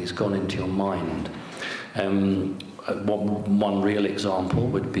happening, it's gone into your mind. One real example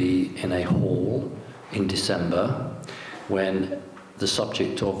would be in a hall in December, when the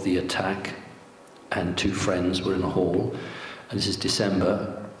subject of the attack and two friends were in a hall, and this is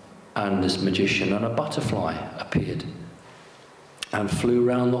December, and this magician and a butterfly appeared and flew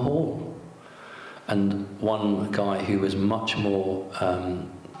around the hall. And one guy who was much more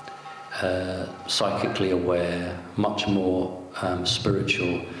psychically aware, much more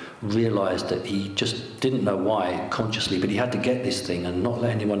spiritual, realized that he just didn't know why consciously, but he had to get this thing and not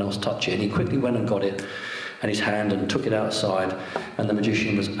let anyone else touch it. And he quickly went and got it in his hand and took it outside, and the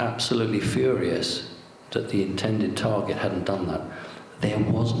magician was absolutely furious that the intended target hadn't done that. There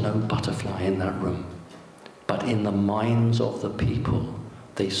was no butterfly in that room, but in the minds of the people,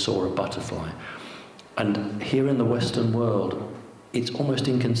 they saw a butterfly. And here in the Western world, it's almost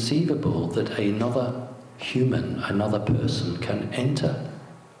inconceivable that another human, another person, can enter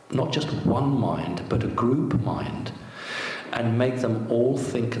not just one mind, but a group mind, and make them all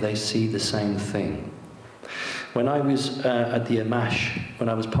think they see the same thing. When I was at the Amash, when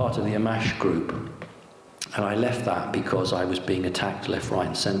I was part of the Amash group, and I left that because I was being attacked left, right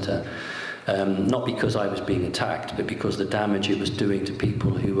and centre, not because I was being attacked, but because the damage it was doing to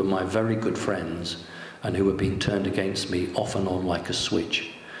people who were my very good friends and who were being turned against me off and on like a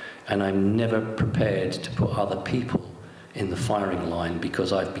switch. And I'm never prepared to put other people in the firing line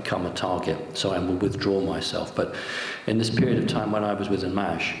because I've become a target, so I will withdraw myself. But in this period of time when I was with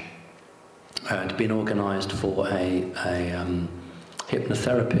Amash, I'd been organised for a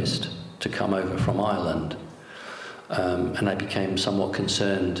hypnotherapist to come over from Ireland, and I became somewhat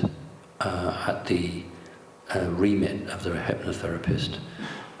concerned at the remit of the hypnotherapist,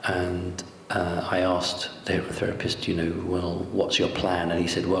 and I asked the hypnotherapist, you know, well, what's your plan? And he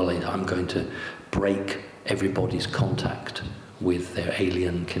said, well, I'm going to break everybody's contact with their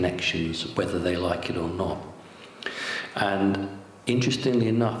alien connections, whether they like it or not. And interestingly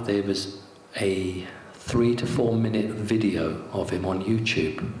enough, there was a 3 to 4 minute video of him on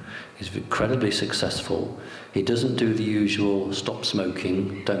YouTube. He's incredibly successful. He doesn't do the usual stop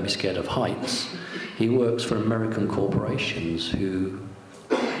smoking, don't be scared of heights. He works for American corporations who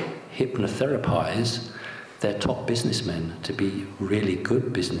hypnotherapize their top businessmen to be really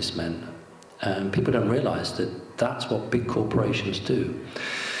good businessmen. People don't realize that that's what big corporations do.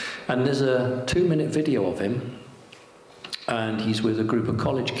 And there's a 2-minute video of him, and he's with a group of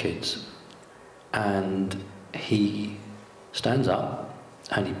college kids. And he stands up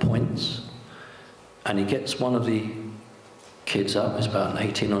and he points and he gets one of the kids up, he's about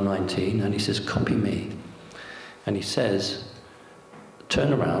 18 or 19, and he says, copy me. And he says,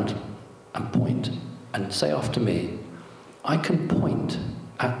 turn around and point and say after me, I can point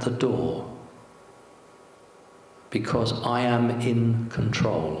at the door because I am in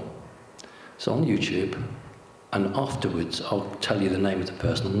control. It's on YouTube. And afterwards, I'll tell you the name of the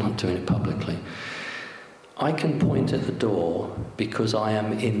person. I'm not doing it publicly. I can point at the door because I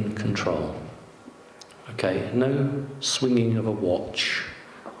am in control. Okay, no swinging of a watch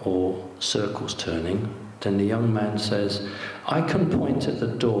or circles turning. Then the young man says, I can point at the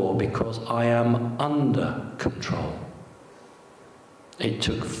door because I am under control. It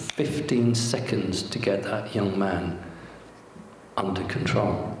took 15 seconds to get that young man under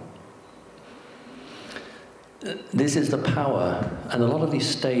control. This is the power, and a lot of these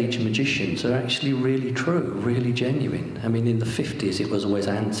stage magicians are actually really true, really genuine. I mean, in the 50s it was always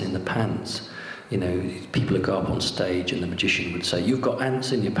ants in the pants. you know, people would go up on stage and the magician would say, "You've got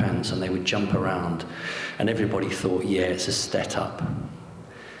ants in your pants," and they would jump around. And everybody thought, yeah, it's a set-up.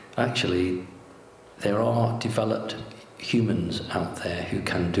 Actually, there are developed humans out there who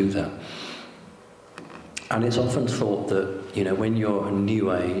can do that. And it's often thought that, you know, when you're a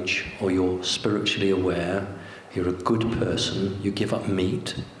new age or you're spiritually aware, you're a good person, you give up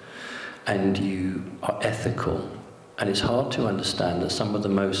meat, and you are ethical. And it's hard to understand that some of the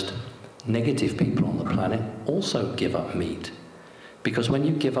most negative people on the planet also give up meat. Because when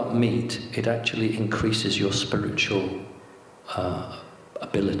you give up meat, it actually increases your spiritual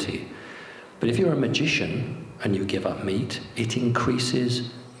ability. But if you're a magician and you give up meat, it increases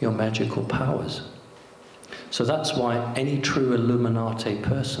your magical powers. So that's why any true Illuminati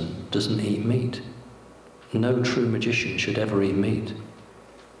person doesn't eat meat. No true magician should ever eat meat.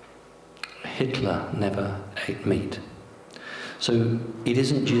 Hitler never ate meat. So it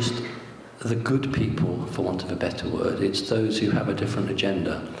isn't just the good people, for want of a better word, it's those who have a different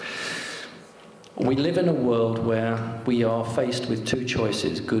agenda. We live in a world where we are faced with two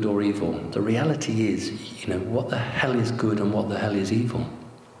choices, good or evil. The reality is, you know, what the hell is good and what the hell is evil?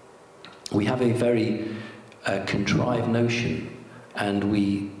 We have a very contrived notion, and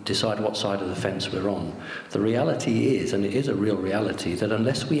we decide what side of the fence we're on. The reality is, and it is a real reality, that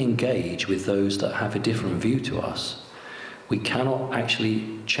unless we engage with those that have a different view to us, we cannot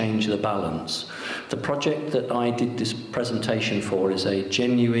actually change the balance. The project that I did this presentation for is a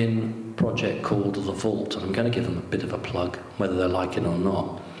genuine project called The Vault. I'm going to give them a bit of a plug, whether they like it or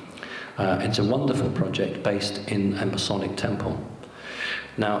not. It's a wonderful project based in a Masonic temple.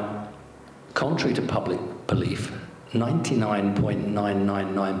 Now, contrary to public belief,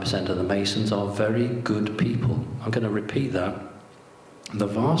 99.999% of the Masons are very good people. I'm going to repeat that. The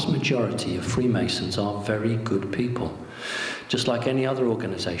vast majority of Freemasons are very good people. Just like any other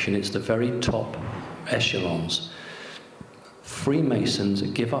organization, it's the very top echelons. Freemasons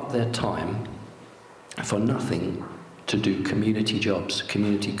give up their time for nothing to do community jobs,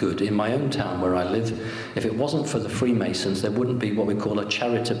 community good. In my own town where I live, if it wasn't for the Freemasons, there wouldn't be what we call a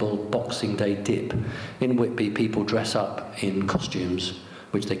charitable Boxing Day dip. In Whitby, people dress up in costumes,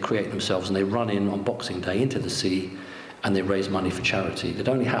 which they create themselves, and they run in on Boxing Day into the sea, and they raise money for charity. It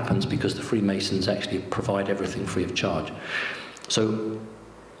only happens because the Freemasons actually provide everything free of charge. So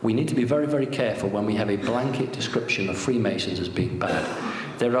we need to be very, very careful when we have a blanket description of Freemasons as being bad.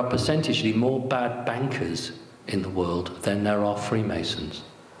 There are percentagely more bad bankers in the world than there are Freemasons.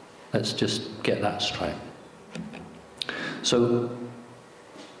 Let's just get that straight. So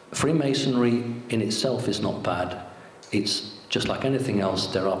Freemasonry in itself is not bad. It's just like anything else,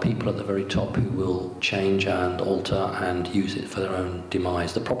 there are people at the very top who will change and alter and use it for their own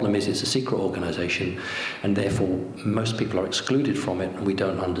demise. The problem is it's a secret organization, and therefore most people are excluded from it, and we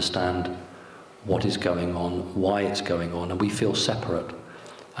don't understand what is going on, why it's going on, and we feel separate.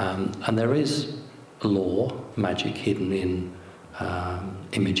 And there is law, magic hidden in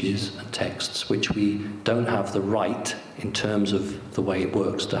images and texts, which we don't have the right, in terms of the way it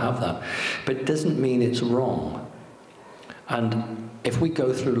works, to have that. But it doesn't mean it's wrong. And if we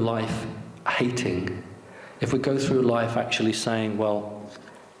go through life hating, if we go through life actually saying, well,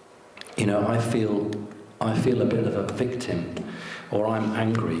 you know, I feel a bit of a victim, or I'm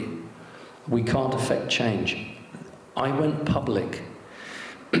angry, we can't affect change. I went public,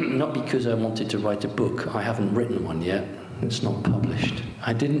 not because I wanted to write a book. I haven't written one yet. It's not published.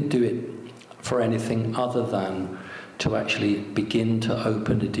 I didn't do it for anything other than to actually begin to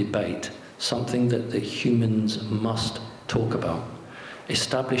open a debate, something that the humans must talk about.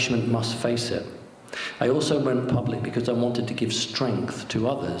 Establishment must face it. I also went public because I wanted to give strength to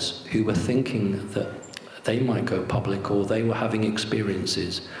others who were thinking that they might go public, or they were having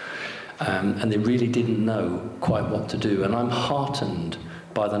experiences and they really didn't know quite what to do. And I'm heartened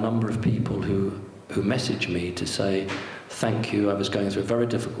by the number of people who message me to say, thank you, I was going through a very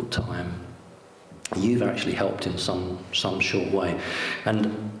difficult time. You've actually helped in some short way.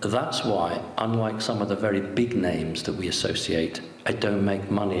 And that's why, unlike some of the very big names that we associate, I don't make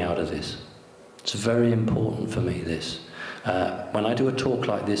money out of this. It's very important for me, this. When I do a talk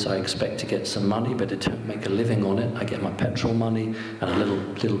like this, I expect to get some money, but I don't make a living on it. I get my petrol money and a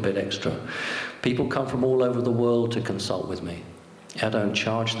little bit extra. People come from all over the world to consult with me. I don't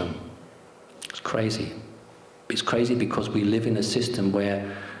charge them. It's crazy. It's crazy because we live in a system where,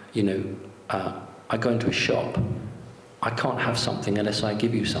 you know, I go into a shop, I can't have something unless I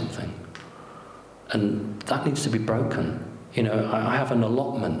give you something. And that needs to be broken. You know, I have an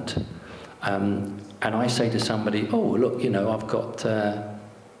allotment, and I say to somebody, oh, look, you know, I've got a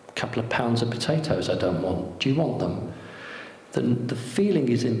couple of pounds of potatoes I don't want. Do you want them? The feeling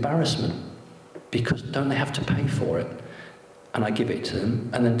is embarrassment. because don't they have to pay for it? And I give it to them,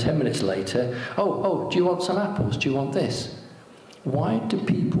 and then 10 minutes later, oh, do you want some apples? Do you want this? Why do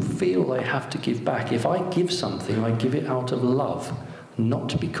people feel they have to give back? If I give something, I give it out of love,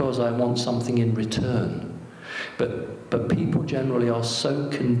 not because I want something in return. But people generally are so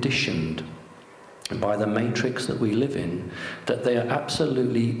conditioned by the matrix that we live in that they are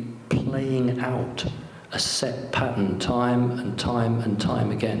absolutely playing out a set pattern time and time and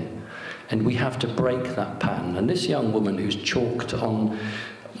time again. And we have to break that pattern. And this young woman who's chalked on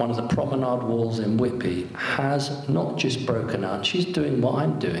one of the promenade walls in Whitby has not just broken out, she's doing what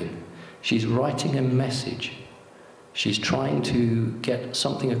I'm doing. She's writing a message. She's trying to get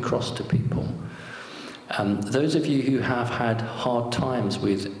something across to people. Those of you who have had hard times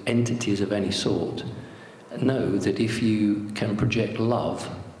with entities of any sort know that if you can project love,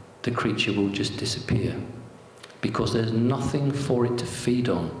 the creature will just disappear, because there's nothing for it to feed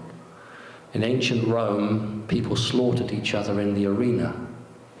on. In ancient Rome, people slaughtered each other in the arena.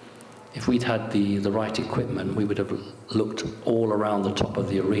 If we'd had the right equipment, we would have looked all around the top of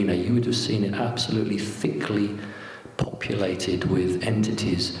the arena. You would have seen it absolutely thickly populated with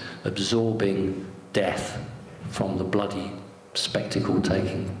entities absorbing death from the bloody spectacle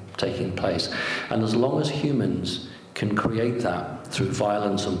taking place. And as long as humans can create that through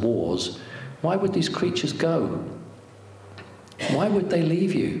violence and wars, why would these creatures go? Why would they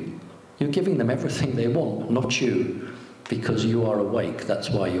leave you? You're giving them everything they want, not you, because you are awake, that's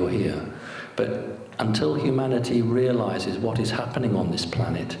why you're here. But until humanity realizes what is happening on this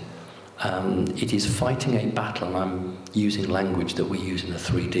planet, it is fighting a battle, and I'm using language that we use in the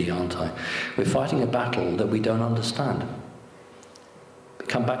 3D, aren't I? We're fighting a battle that we don't understand.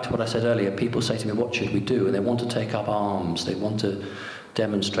 Come back to what I said earlier, people say to me, what should we do? And they want to take up arms, they want to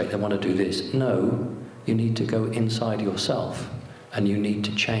demonstrate, they want to do this. No, you need to go inside yourself, and you need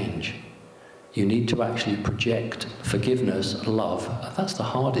to change. You need to actually project forgiveness, love. That's the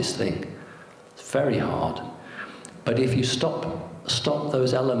hardest thing. It's very hard. But if you stop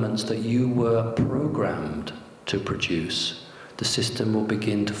those elements that you were programmed to produce, the system will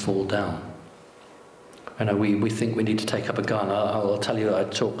begin to fall down. I know we think we need to take up a gun. I'll tell you, I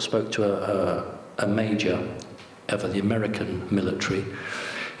spoke to a major of the American military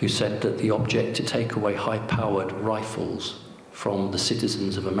who said that the object to take away high-powered rifles from the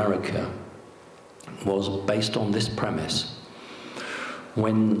citizens of America was based on this premise.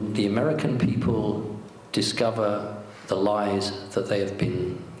 When the American people discover the lies that they have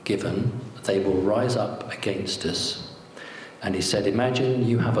been given, they will rise up against us. And he said, imagine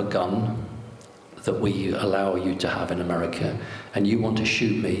you have a gun that we allow you to have in America, and you want to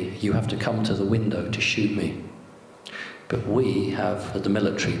shoot me, you have to come to the window to shoot me. But we have, the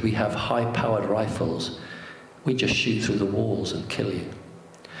military, we have high-powered rifles. We just shoot through the walls and kill you.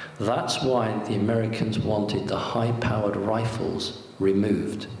 That's why the Americans wanted the high-powered rifles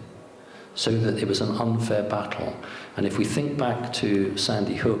removed, so that it was an unfair battle. And if we think back to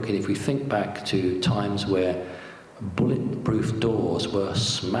Sandy Hook, and if we think back to times where bulletproof doors were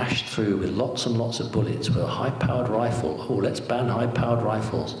smashed through with lots and lots of bullets with a high-powered rifle, oh, let's ban high-powered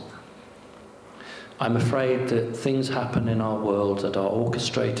rifles. I'm afraid that things happen in our world that are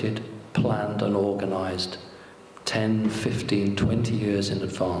orchestrated, planned and organized 10, 15, 20 years in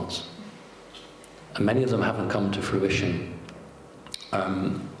advance. And many of them haven't come to fruition.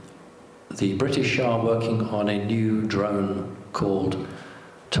 The British are working on a new drone called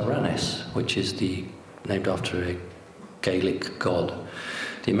Tyrannus, which is named after a Gaelic god.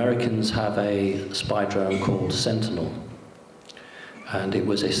 The Americans have a spy drone called Sentinel. And it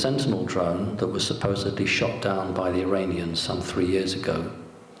was a Sentinel drone that was supposedly shot down by the Iranians some 3 years ago.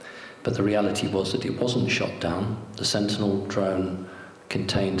 But the reality was that it wasn't shot down. The Sentinel drone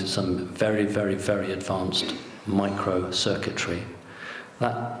contained some very, very, very advanced micro-circuitry.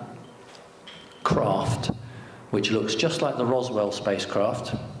 That craft, which looks just like the Roswell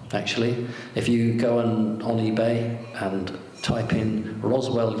spacecraft, actually, if you go on eBay and type in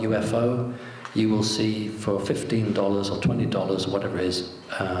Roswell UFO, you will see for $15 or $20 or whatever it is,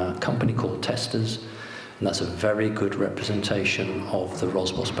 a company called Testers, and that's a very good representation of the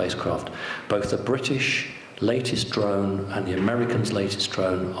Roswell spacecraft. Both the British latest drone and the Americans' latest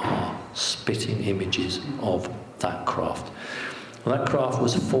drone are spitting images of that craft. Well, that craft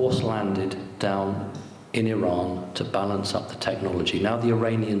was force landed down in Iran to balance up the technology. Now the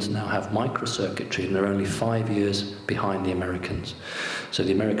Iranians now have microcircuitry, and they're only 5 years behind the Americans. So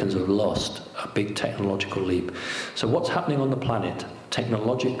the Americans have lost a big technological leap. So what's happening on the planet?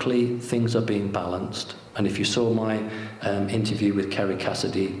 Technologically, things are being balanced. And if you saw my interview with Kerry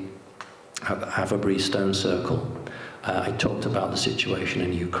Cassidy at Avebury Stone Circle, I talked about the situation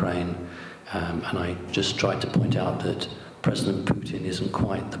in Ukraine And I just tried to point out that President Putin isn't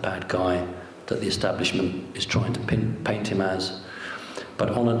quite the bad guy that the establishment is trying to paint him as. But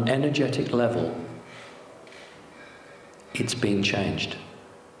on an energetic level, it's being changed.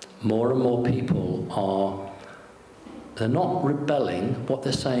 More and more people they're not rebelling. What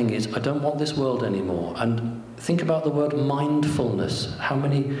they're saying is, I don't want this world anymore. And think about the word mindfulness. How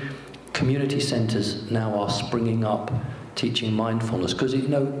many community centres now are springing up teaching mindfulness? Because, you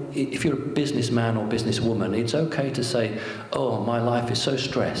know, if you're a businessman or businesswoman, it's okay to say, oh, my life is so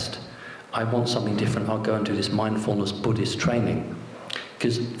stressed, I want something different, I'll go and do this mindfulness Buddhist training.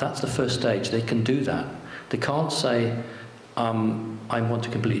 Because that's the first stage. They can do that. They can't say, I want to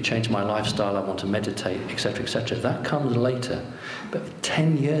completely change my lifestyle, I want to meditate, etc., etc. That comes later. But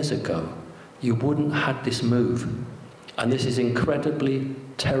 10 years ago, you wouldn't have had this move. And this is incredibly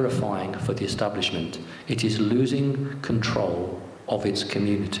terrifying for the establishment. It is losing control of its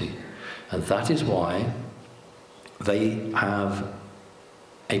community. And that is why they have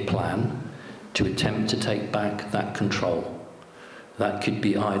a plan to attempt to take back that control. That could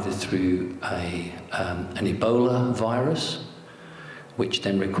be either through an Ebola virus, which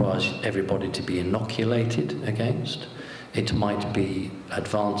then requires everybody to be inoculated against. It might be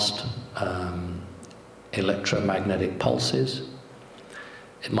advanced electromagnetic pulses.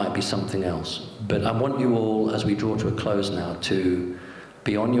 It might be something else. But I want you all, as we draw to a close now, to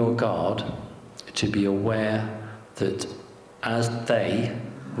be on your guard, to be aware that as they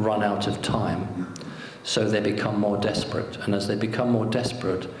run out of time, so they become more desperate. And as they become more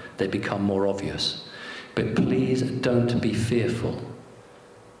desperate, they become more obvious. But please don't be fearful.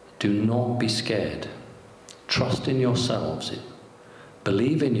 Do not be scared. Trust in yourselves.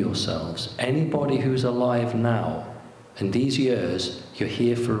 Believe in yourselves. Anybody who's alive now, in these years, you're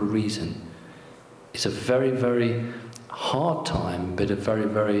here for a reason. It's a very, very hard time, but a very,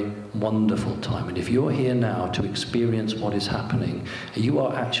 very wonderful time. And if you're here now to experience what is happening, you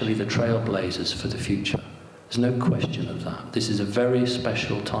are actually the trailblazers for the future. There's no question of that. This is a very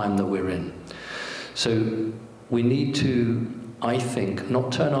special time that we're in. So we need to, I think,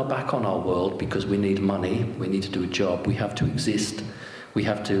 not turn our back on our world because we need money, we need to do a job, we have to exist, we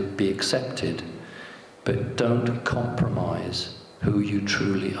have to be accepted, but don't compromise who you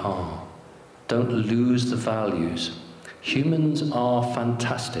truly are. Don't lose the values. Humans are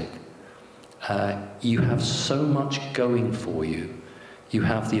fantastic. You have so much going for you. You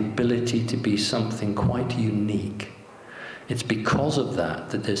have the ability to be something quite unique. It's because of that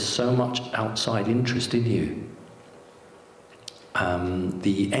that there's so much outside interest in you.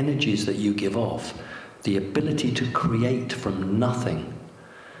 The energies that you give off, the ability to create from nothing.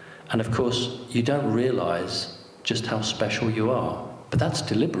 And of course, you don't realize just how special you are. But that's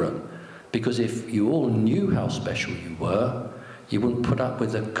deliberate. Because if you all knew how special you were, you wouldn't put up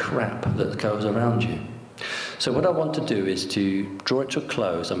with the crap that goes around you. So what I want to do is to draw it to a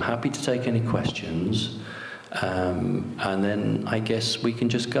close. I'm happy to take any questions. And then I guess we can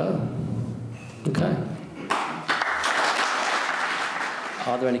just go. Okay.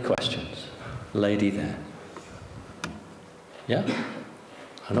 Are there any questions? Lady there. Yeah?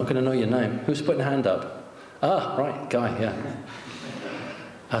 I'm not going to know your name. Who's putting a hand up? Ah, right, guy, yeah.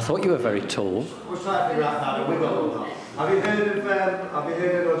 I thought you were very tall. We're trying to figure out how to wiggle that. Have you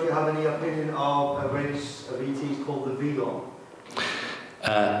heard or do you have any opinion of a race of ETs called the Velon?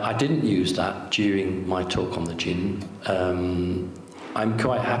 I didn't use that during my talk on the JiNN. I'm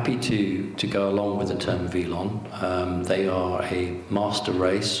quite happy to go along with the term Velon. They are a master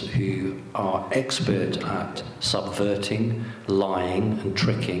race who are expert at subverting, lying and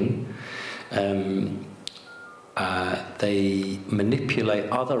tricking. They manipulate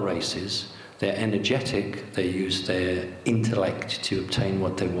other races. They're energetic. They use their intellect to obtain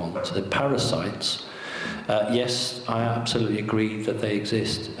what they want. So they're parasites. Yes, I absolutely agree that they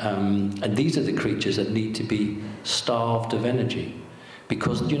exist. And these are the creatures that need to be starved of energy.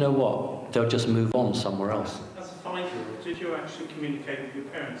 Because, you know what? They'll just move on somewhere else. As a 5-year-old, did you actually communicate with your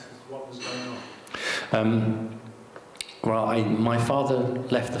parents as to what was going on? Well, my father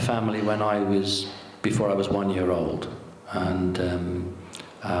left the family before I was 1 year old. And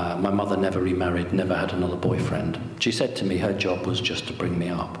my mother never remarried, never had another boyfriend. She said to me her job was just to bring me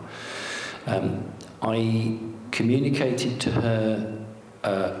up. I communicated to her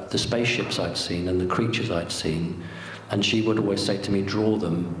the spaceships I'd seen and the creatures I'd seen, and she would always say to me, draw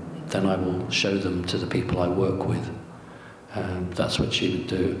them, then I will show them to the people I work with. That's what she would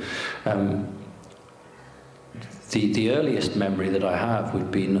do. The earliest memory that I have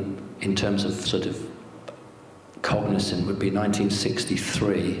would be, in terms of sort of cognizant, would be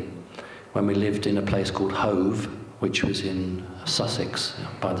 1963, when we lived in a place called Hove, which was in Sussex,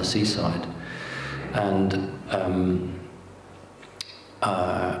 by the seaside. And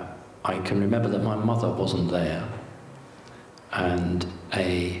I can remember that my mother wasn't there, and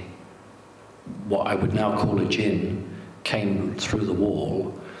what I would now call a JiNN came through the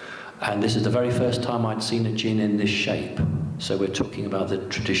wall, and this is the very first time I'd seen a JiNN in this shape. So we're talking about the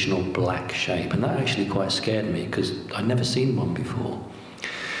traditional black shape, and that actually quite scared me because I'd never seen one before.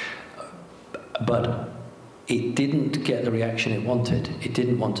 But it didn't get the reaction it wanted. It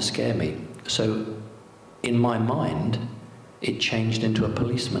didn't want to scare me. So in my mind, it changed into a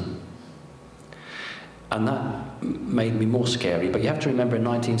policeman. And that made me more scary. But you have to remember in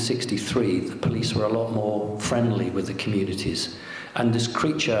 1963, the police were a lot more friendly with the communities. And this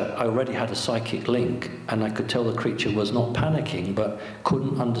creature, I already had a psychic link, and I could tell the creature was not panicking, but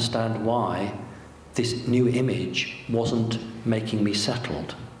couldn't understand why this new image wasn't making me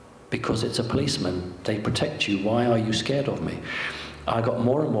settled. Because it's a policeman, they protect you, why are you scared of me? I got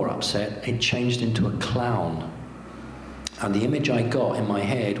more and more upset, it changed into a clown. And the image I got in my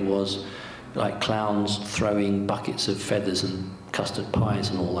head was like clowns throwing buckets of feathers and custard pies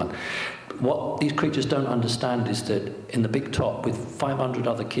and all that. What these creatures don't understand is that in the big top with 500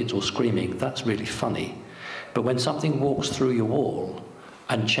 other kids all screaming, that's really funny. But when something walks through your wall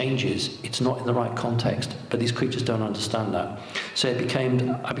and changes, it's not in the right context. But these creatures don't understand that. So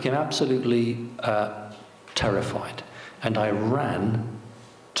I became absolutely terrified. And I ran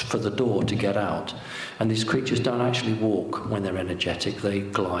for the door to get out. And these creatures don't actually walk when they're energetic, they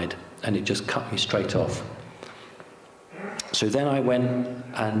glide. And it just cut me straight off. So then I went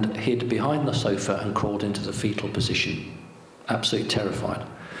and hid behind the sofa and crawled into the fetal position, absolutely terrified.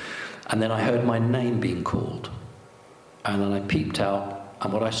 And then I heard my name being called. And then I peeped out,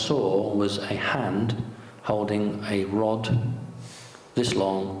 and what I saw was a hand holding a rod this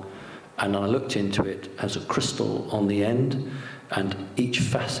long, and I looked into it as a crystal on the end, and each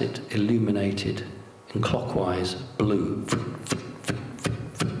facet illuminated in clockwise blue.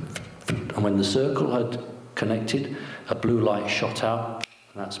 And when the circle had connected, a blue light shot out,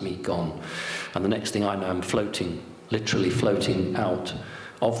 and that's me gone. And the next thing I know, I'm floating, literally floating out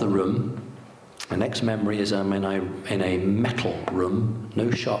of the room. The next memory is I'm in a metal room,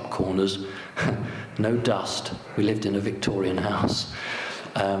 no sharp corners, no dust. We lived in a Victorian house.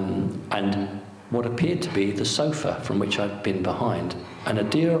 And what appeared to be the sofa from which I'd been behind. And a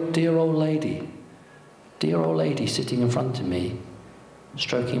dear old lady sitting in front of me,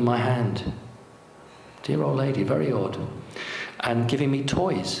 stroking my hand. Dear old lady, very odd. And giving me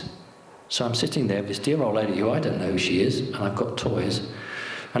toys. So I'm sitting there with this dear old lady who I don't know who she is, and I've got toys.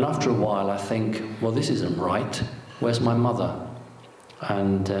 And after a while I think, well, this isn't right. Where's my mother?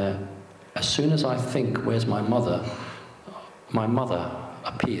 And as soon as I think, where's my mother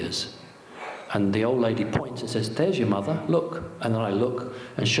appears. And the old lady points and says, there's your mother, look. And then I look,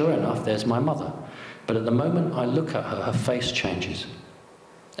 and sure enough, there's my mother. But at the moment I look at her, her face changes.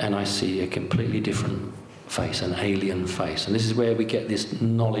 And I see a completely different face, an alien face. And this is where we get this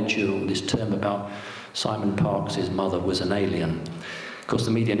knowledge, or this term about Simon Parkes' mother was an alien. Of course,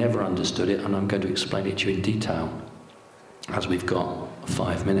 the media never understood it, and I'm going to explain it to you in detail, as we've got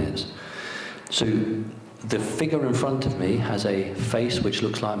 5 minutes. So the figure in front of me has a face which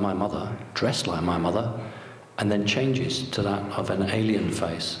looks like my mother, dressed like my mother, and then changes to that of an alien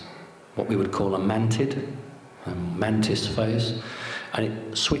face, what we would call a mantis face. And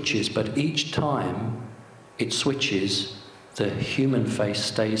it switches, but each time it switches, the human face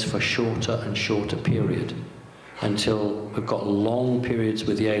stays for shorter and shorter period until we've got long periods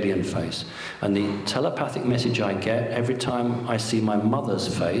with the alien face. And the telepathic message I get every time I see my mother's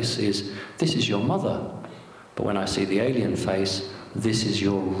face is, this is your mother. But when I see the alien face, this is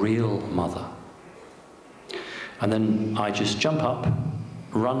your real mother. And then I just jump up,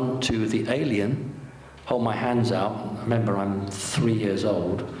 run to the alien, hold my hands out, remember I'm 3 years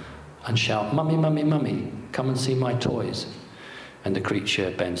old, and shout, mummy, mummy, mummy, come and see my toys. And the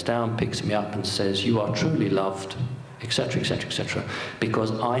creature bends down, picks me up and says, you are truly loved, etc., etc., etc.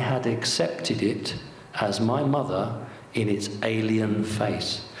 Because I had accepted it as my mother in its alien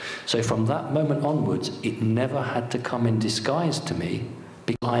face. So from that moment onwards, it never had to come in disguise to me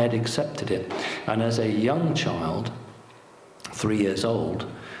because I had accepted it. And as a young child, 3 years old,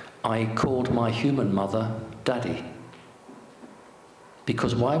 I called my human mother Daddy.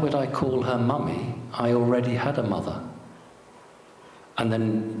 Because why would I call her Mummy? I already had a mother. And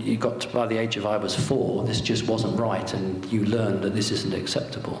then you got to, by the age of I was 4, this just wasn't right, and you learned that this isn't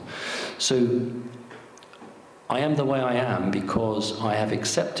acceptable. So I am the way I am because I have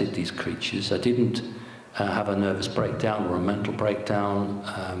accepted these creatures. I didn't have a nervous breakdown or a mental breakdown,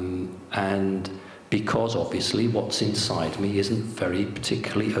 and because obviously what's inside me isn't very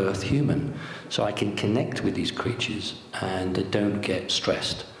particularly earth human. So I can connect with these creatures and I don't get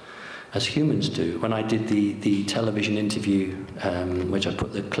stressed, as humans do. When I did the television interview, which I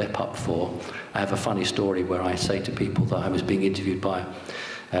put the clip up for, I have a funny story where I say to people that I was being interviewed by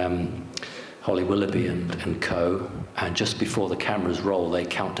Holly Willoughby and co, and just before the cameras roll, they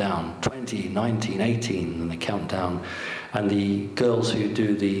count down 20, 19, 18, and they count down. And the girls who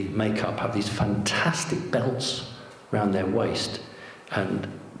do the makeup have these fantastic belts around their waist, and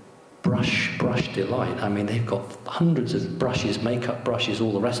brush delight. I mean, they've got hundreds of brushes, makeup brushes,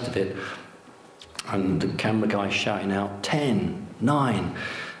 all the rest of it. And the camera guy's shouting out, 10, 9.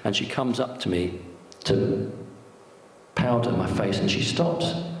 And she comes up to me to powder my face, and she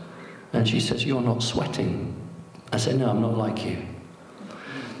stops. And she says, "You're not sweating." I said, "No, I'm not like you."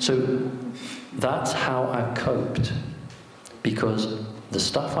 So that's how I've coped, because the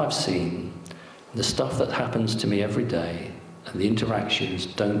stuff I've seen, the stuff that happens to me every day, and the interactions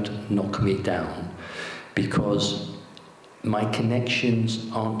don't knock me down, because my connections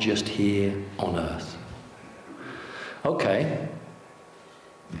aren't just here on Earth. Okay.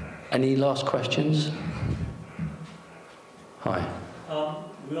 Any last questions? Hi.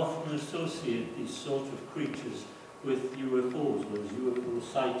 We often associate these sort of creatures with UFOs, whereas UFO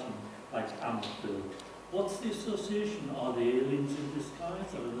sighting, like Amstel. What's the association? Are they aliens in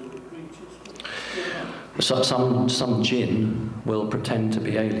disguise, or are they creatures? So some JiNN will pretend to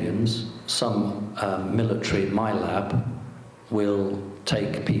be aliens. Some military, my lab, will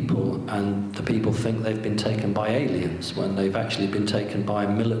take people, and the people think they've been taken by aliens when they've actually been taken by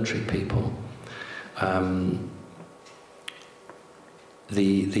military people.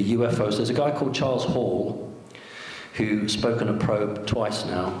 The UFOs, there's a guy called Charles Hall who spoke on a probe twice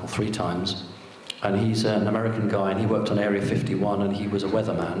now, or 3 times, and he's an American guy, and he worked on Area 51, and he was a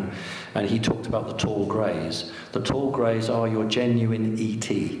weatherman, and he talked about the tall greys. The tall greys are your genuine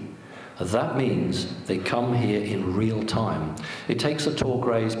ET. That means they come here in real time. It takes the tall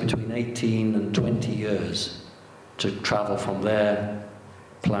greys between 18 and 20 years to travel from their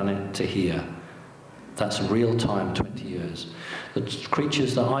planet to here. That's real time, 20 years. The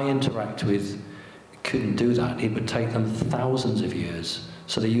creatures that I interact with couldn't do that. It would take them thousands of years.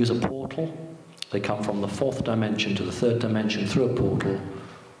 So they use a portal. They come from the 4th dimension to the 3rd dimension through a portal,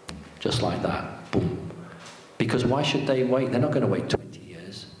 just like that, boom. Because why should they wait? They're not going to wait 20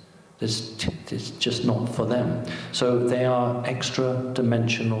 years. It's just not for them. So they are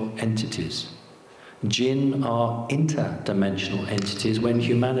extra-dimensional entities. JiNN are interdimensional entities. When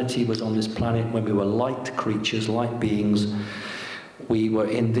humanity was on this planet, when we were light creatures, light beings, we were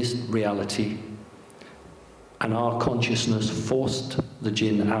in this reality, and our consciousness forced the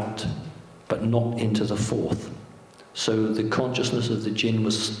JiNN out, but not into the 4th. So the consciousness of the JiNN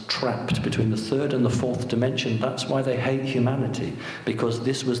was trapped between the 3rd and the 4th dimension. That's why they hate humanity, because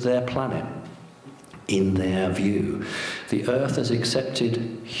this was their planet, in their view. The Earth has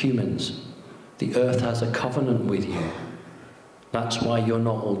accepted humans. The Earth has a covenant with you. That's why you're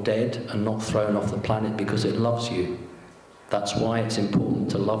not all dead and not thrown off the planet, because it loves you. That's why it's important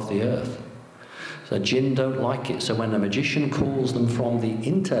to love the Earth. So JiNN don't like it. So when a magician calls them from the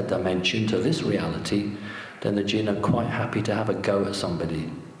interdimension to this reality, then the JiNN are quite happy to have a go at somebody,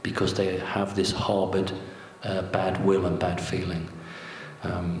 because they have this harbored bad will and bad feeling.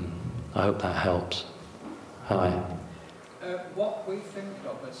 I hope that helps. Hi. What we think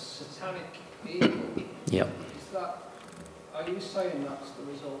of as satanic evil, Yep. is that, are you saying that's the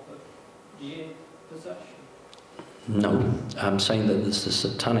result of JiNN possession? No, I'm saying that the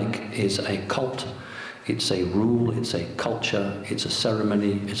satanic is a cult, it's a rule, it's a culture, it's a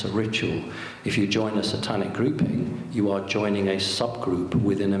ceremony, it's a ritual. If you join a satanic grouping, you are joining a subgroup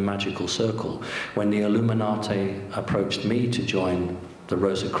within a magical circle. When the Illuminati approached me to join the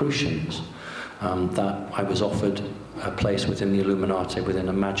Rosicrucians, that I was offered a place within the Illuminati within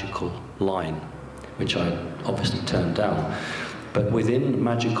a magical line, which I obviously turned down. But within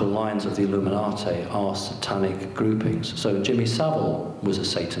magical lines of the Illuminati are satanic groupings. So Jimmy Savile was a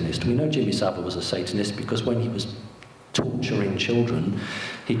Satanist. We know Jimmy Savile was a Satanist because when he was torturing children,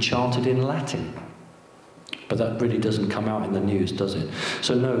 he chanted in Latin. But that really doesn't come out in the news, does it?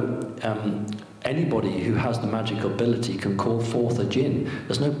 So no, anybody who has the magic ability can call forth a JiNN.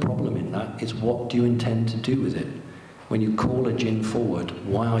 There's no problem in that. It's what do you intend to do with it? When you call a JiNN forward,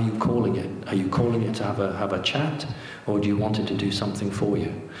 why are you calling it? Are you calling it to have a chat, or do you want it to do something for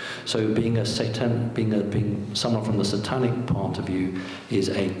you? So being a being someone from the satanic part of you is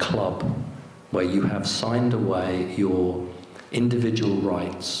a club where you have signed away your individual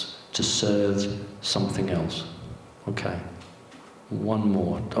rights to serve something else. Okay. One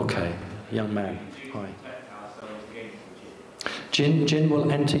more. Okay. young man. Hi. JiNN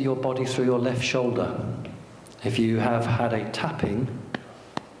will enter your body through your left shoulder. If you have had a tapping,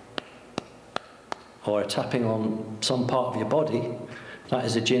 or a tapping on some part of your body, that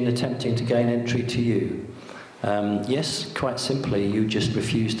is a JiNN attempting to gain entry to you. Yes, quite simply, you just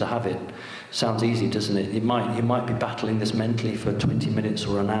refuse to have it. Sounds easy, doesn't it? You might be battling this mentally for 20 minutes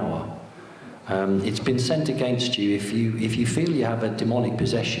or an hour. It's been sent against you. If you feel you have a demonic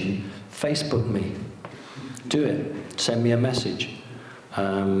possession, Facebook me. Do it. Send me a message,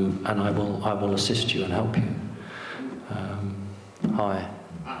 and I will assist you and help you. Hi.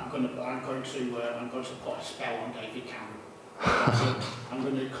 I'm going to put a spell on David Cameron. I'm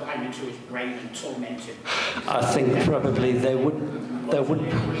going to climb into his brain and torment him. I think probably there would.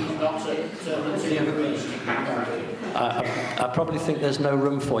 I probably think there's no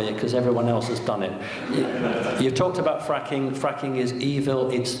room for you because everyone else has done it. You talked about fracking. Fracking is evil.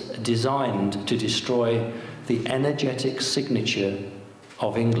 It's designed to destroy the energetic signature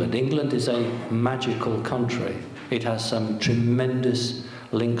of England. England is a magical country. It has some tremendous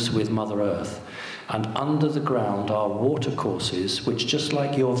links with Mother Earth. And under the ground are watercourses which, just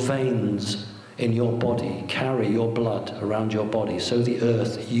like your veins in your body, carry your blood around your body. So the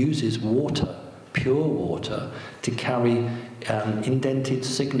earth uses water, pure water, to carry indented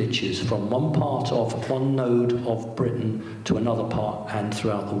signatures from one node of Britain to another part and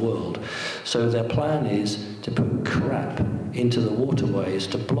throughout the world. So their plan is to put crap into the waterways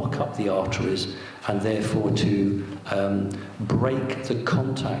to block up the arteries and therefore to break the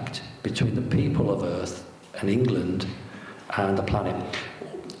contact between the people of Earth and England and the planet.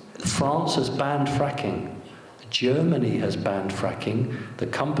 France has banned fracking. Germany has banned fracking. The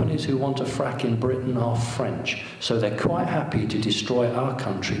companies who want to frack in Britain are French. So they're quite happy to destroy our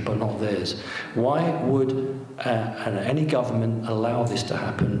country, but not theirs. Why would any government allow this to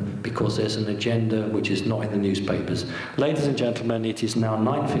happen? Because there's an agenda which is not in the newspapers. Ladies and gentlemen, it is now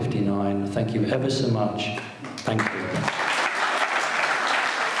 9:59. Thank you ever so much. Thank you.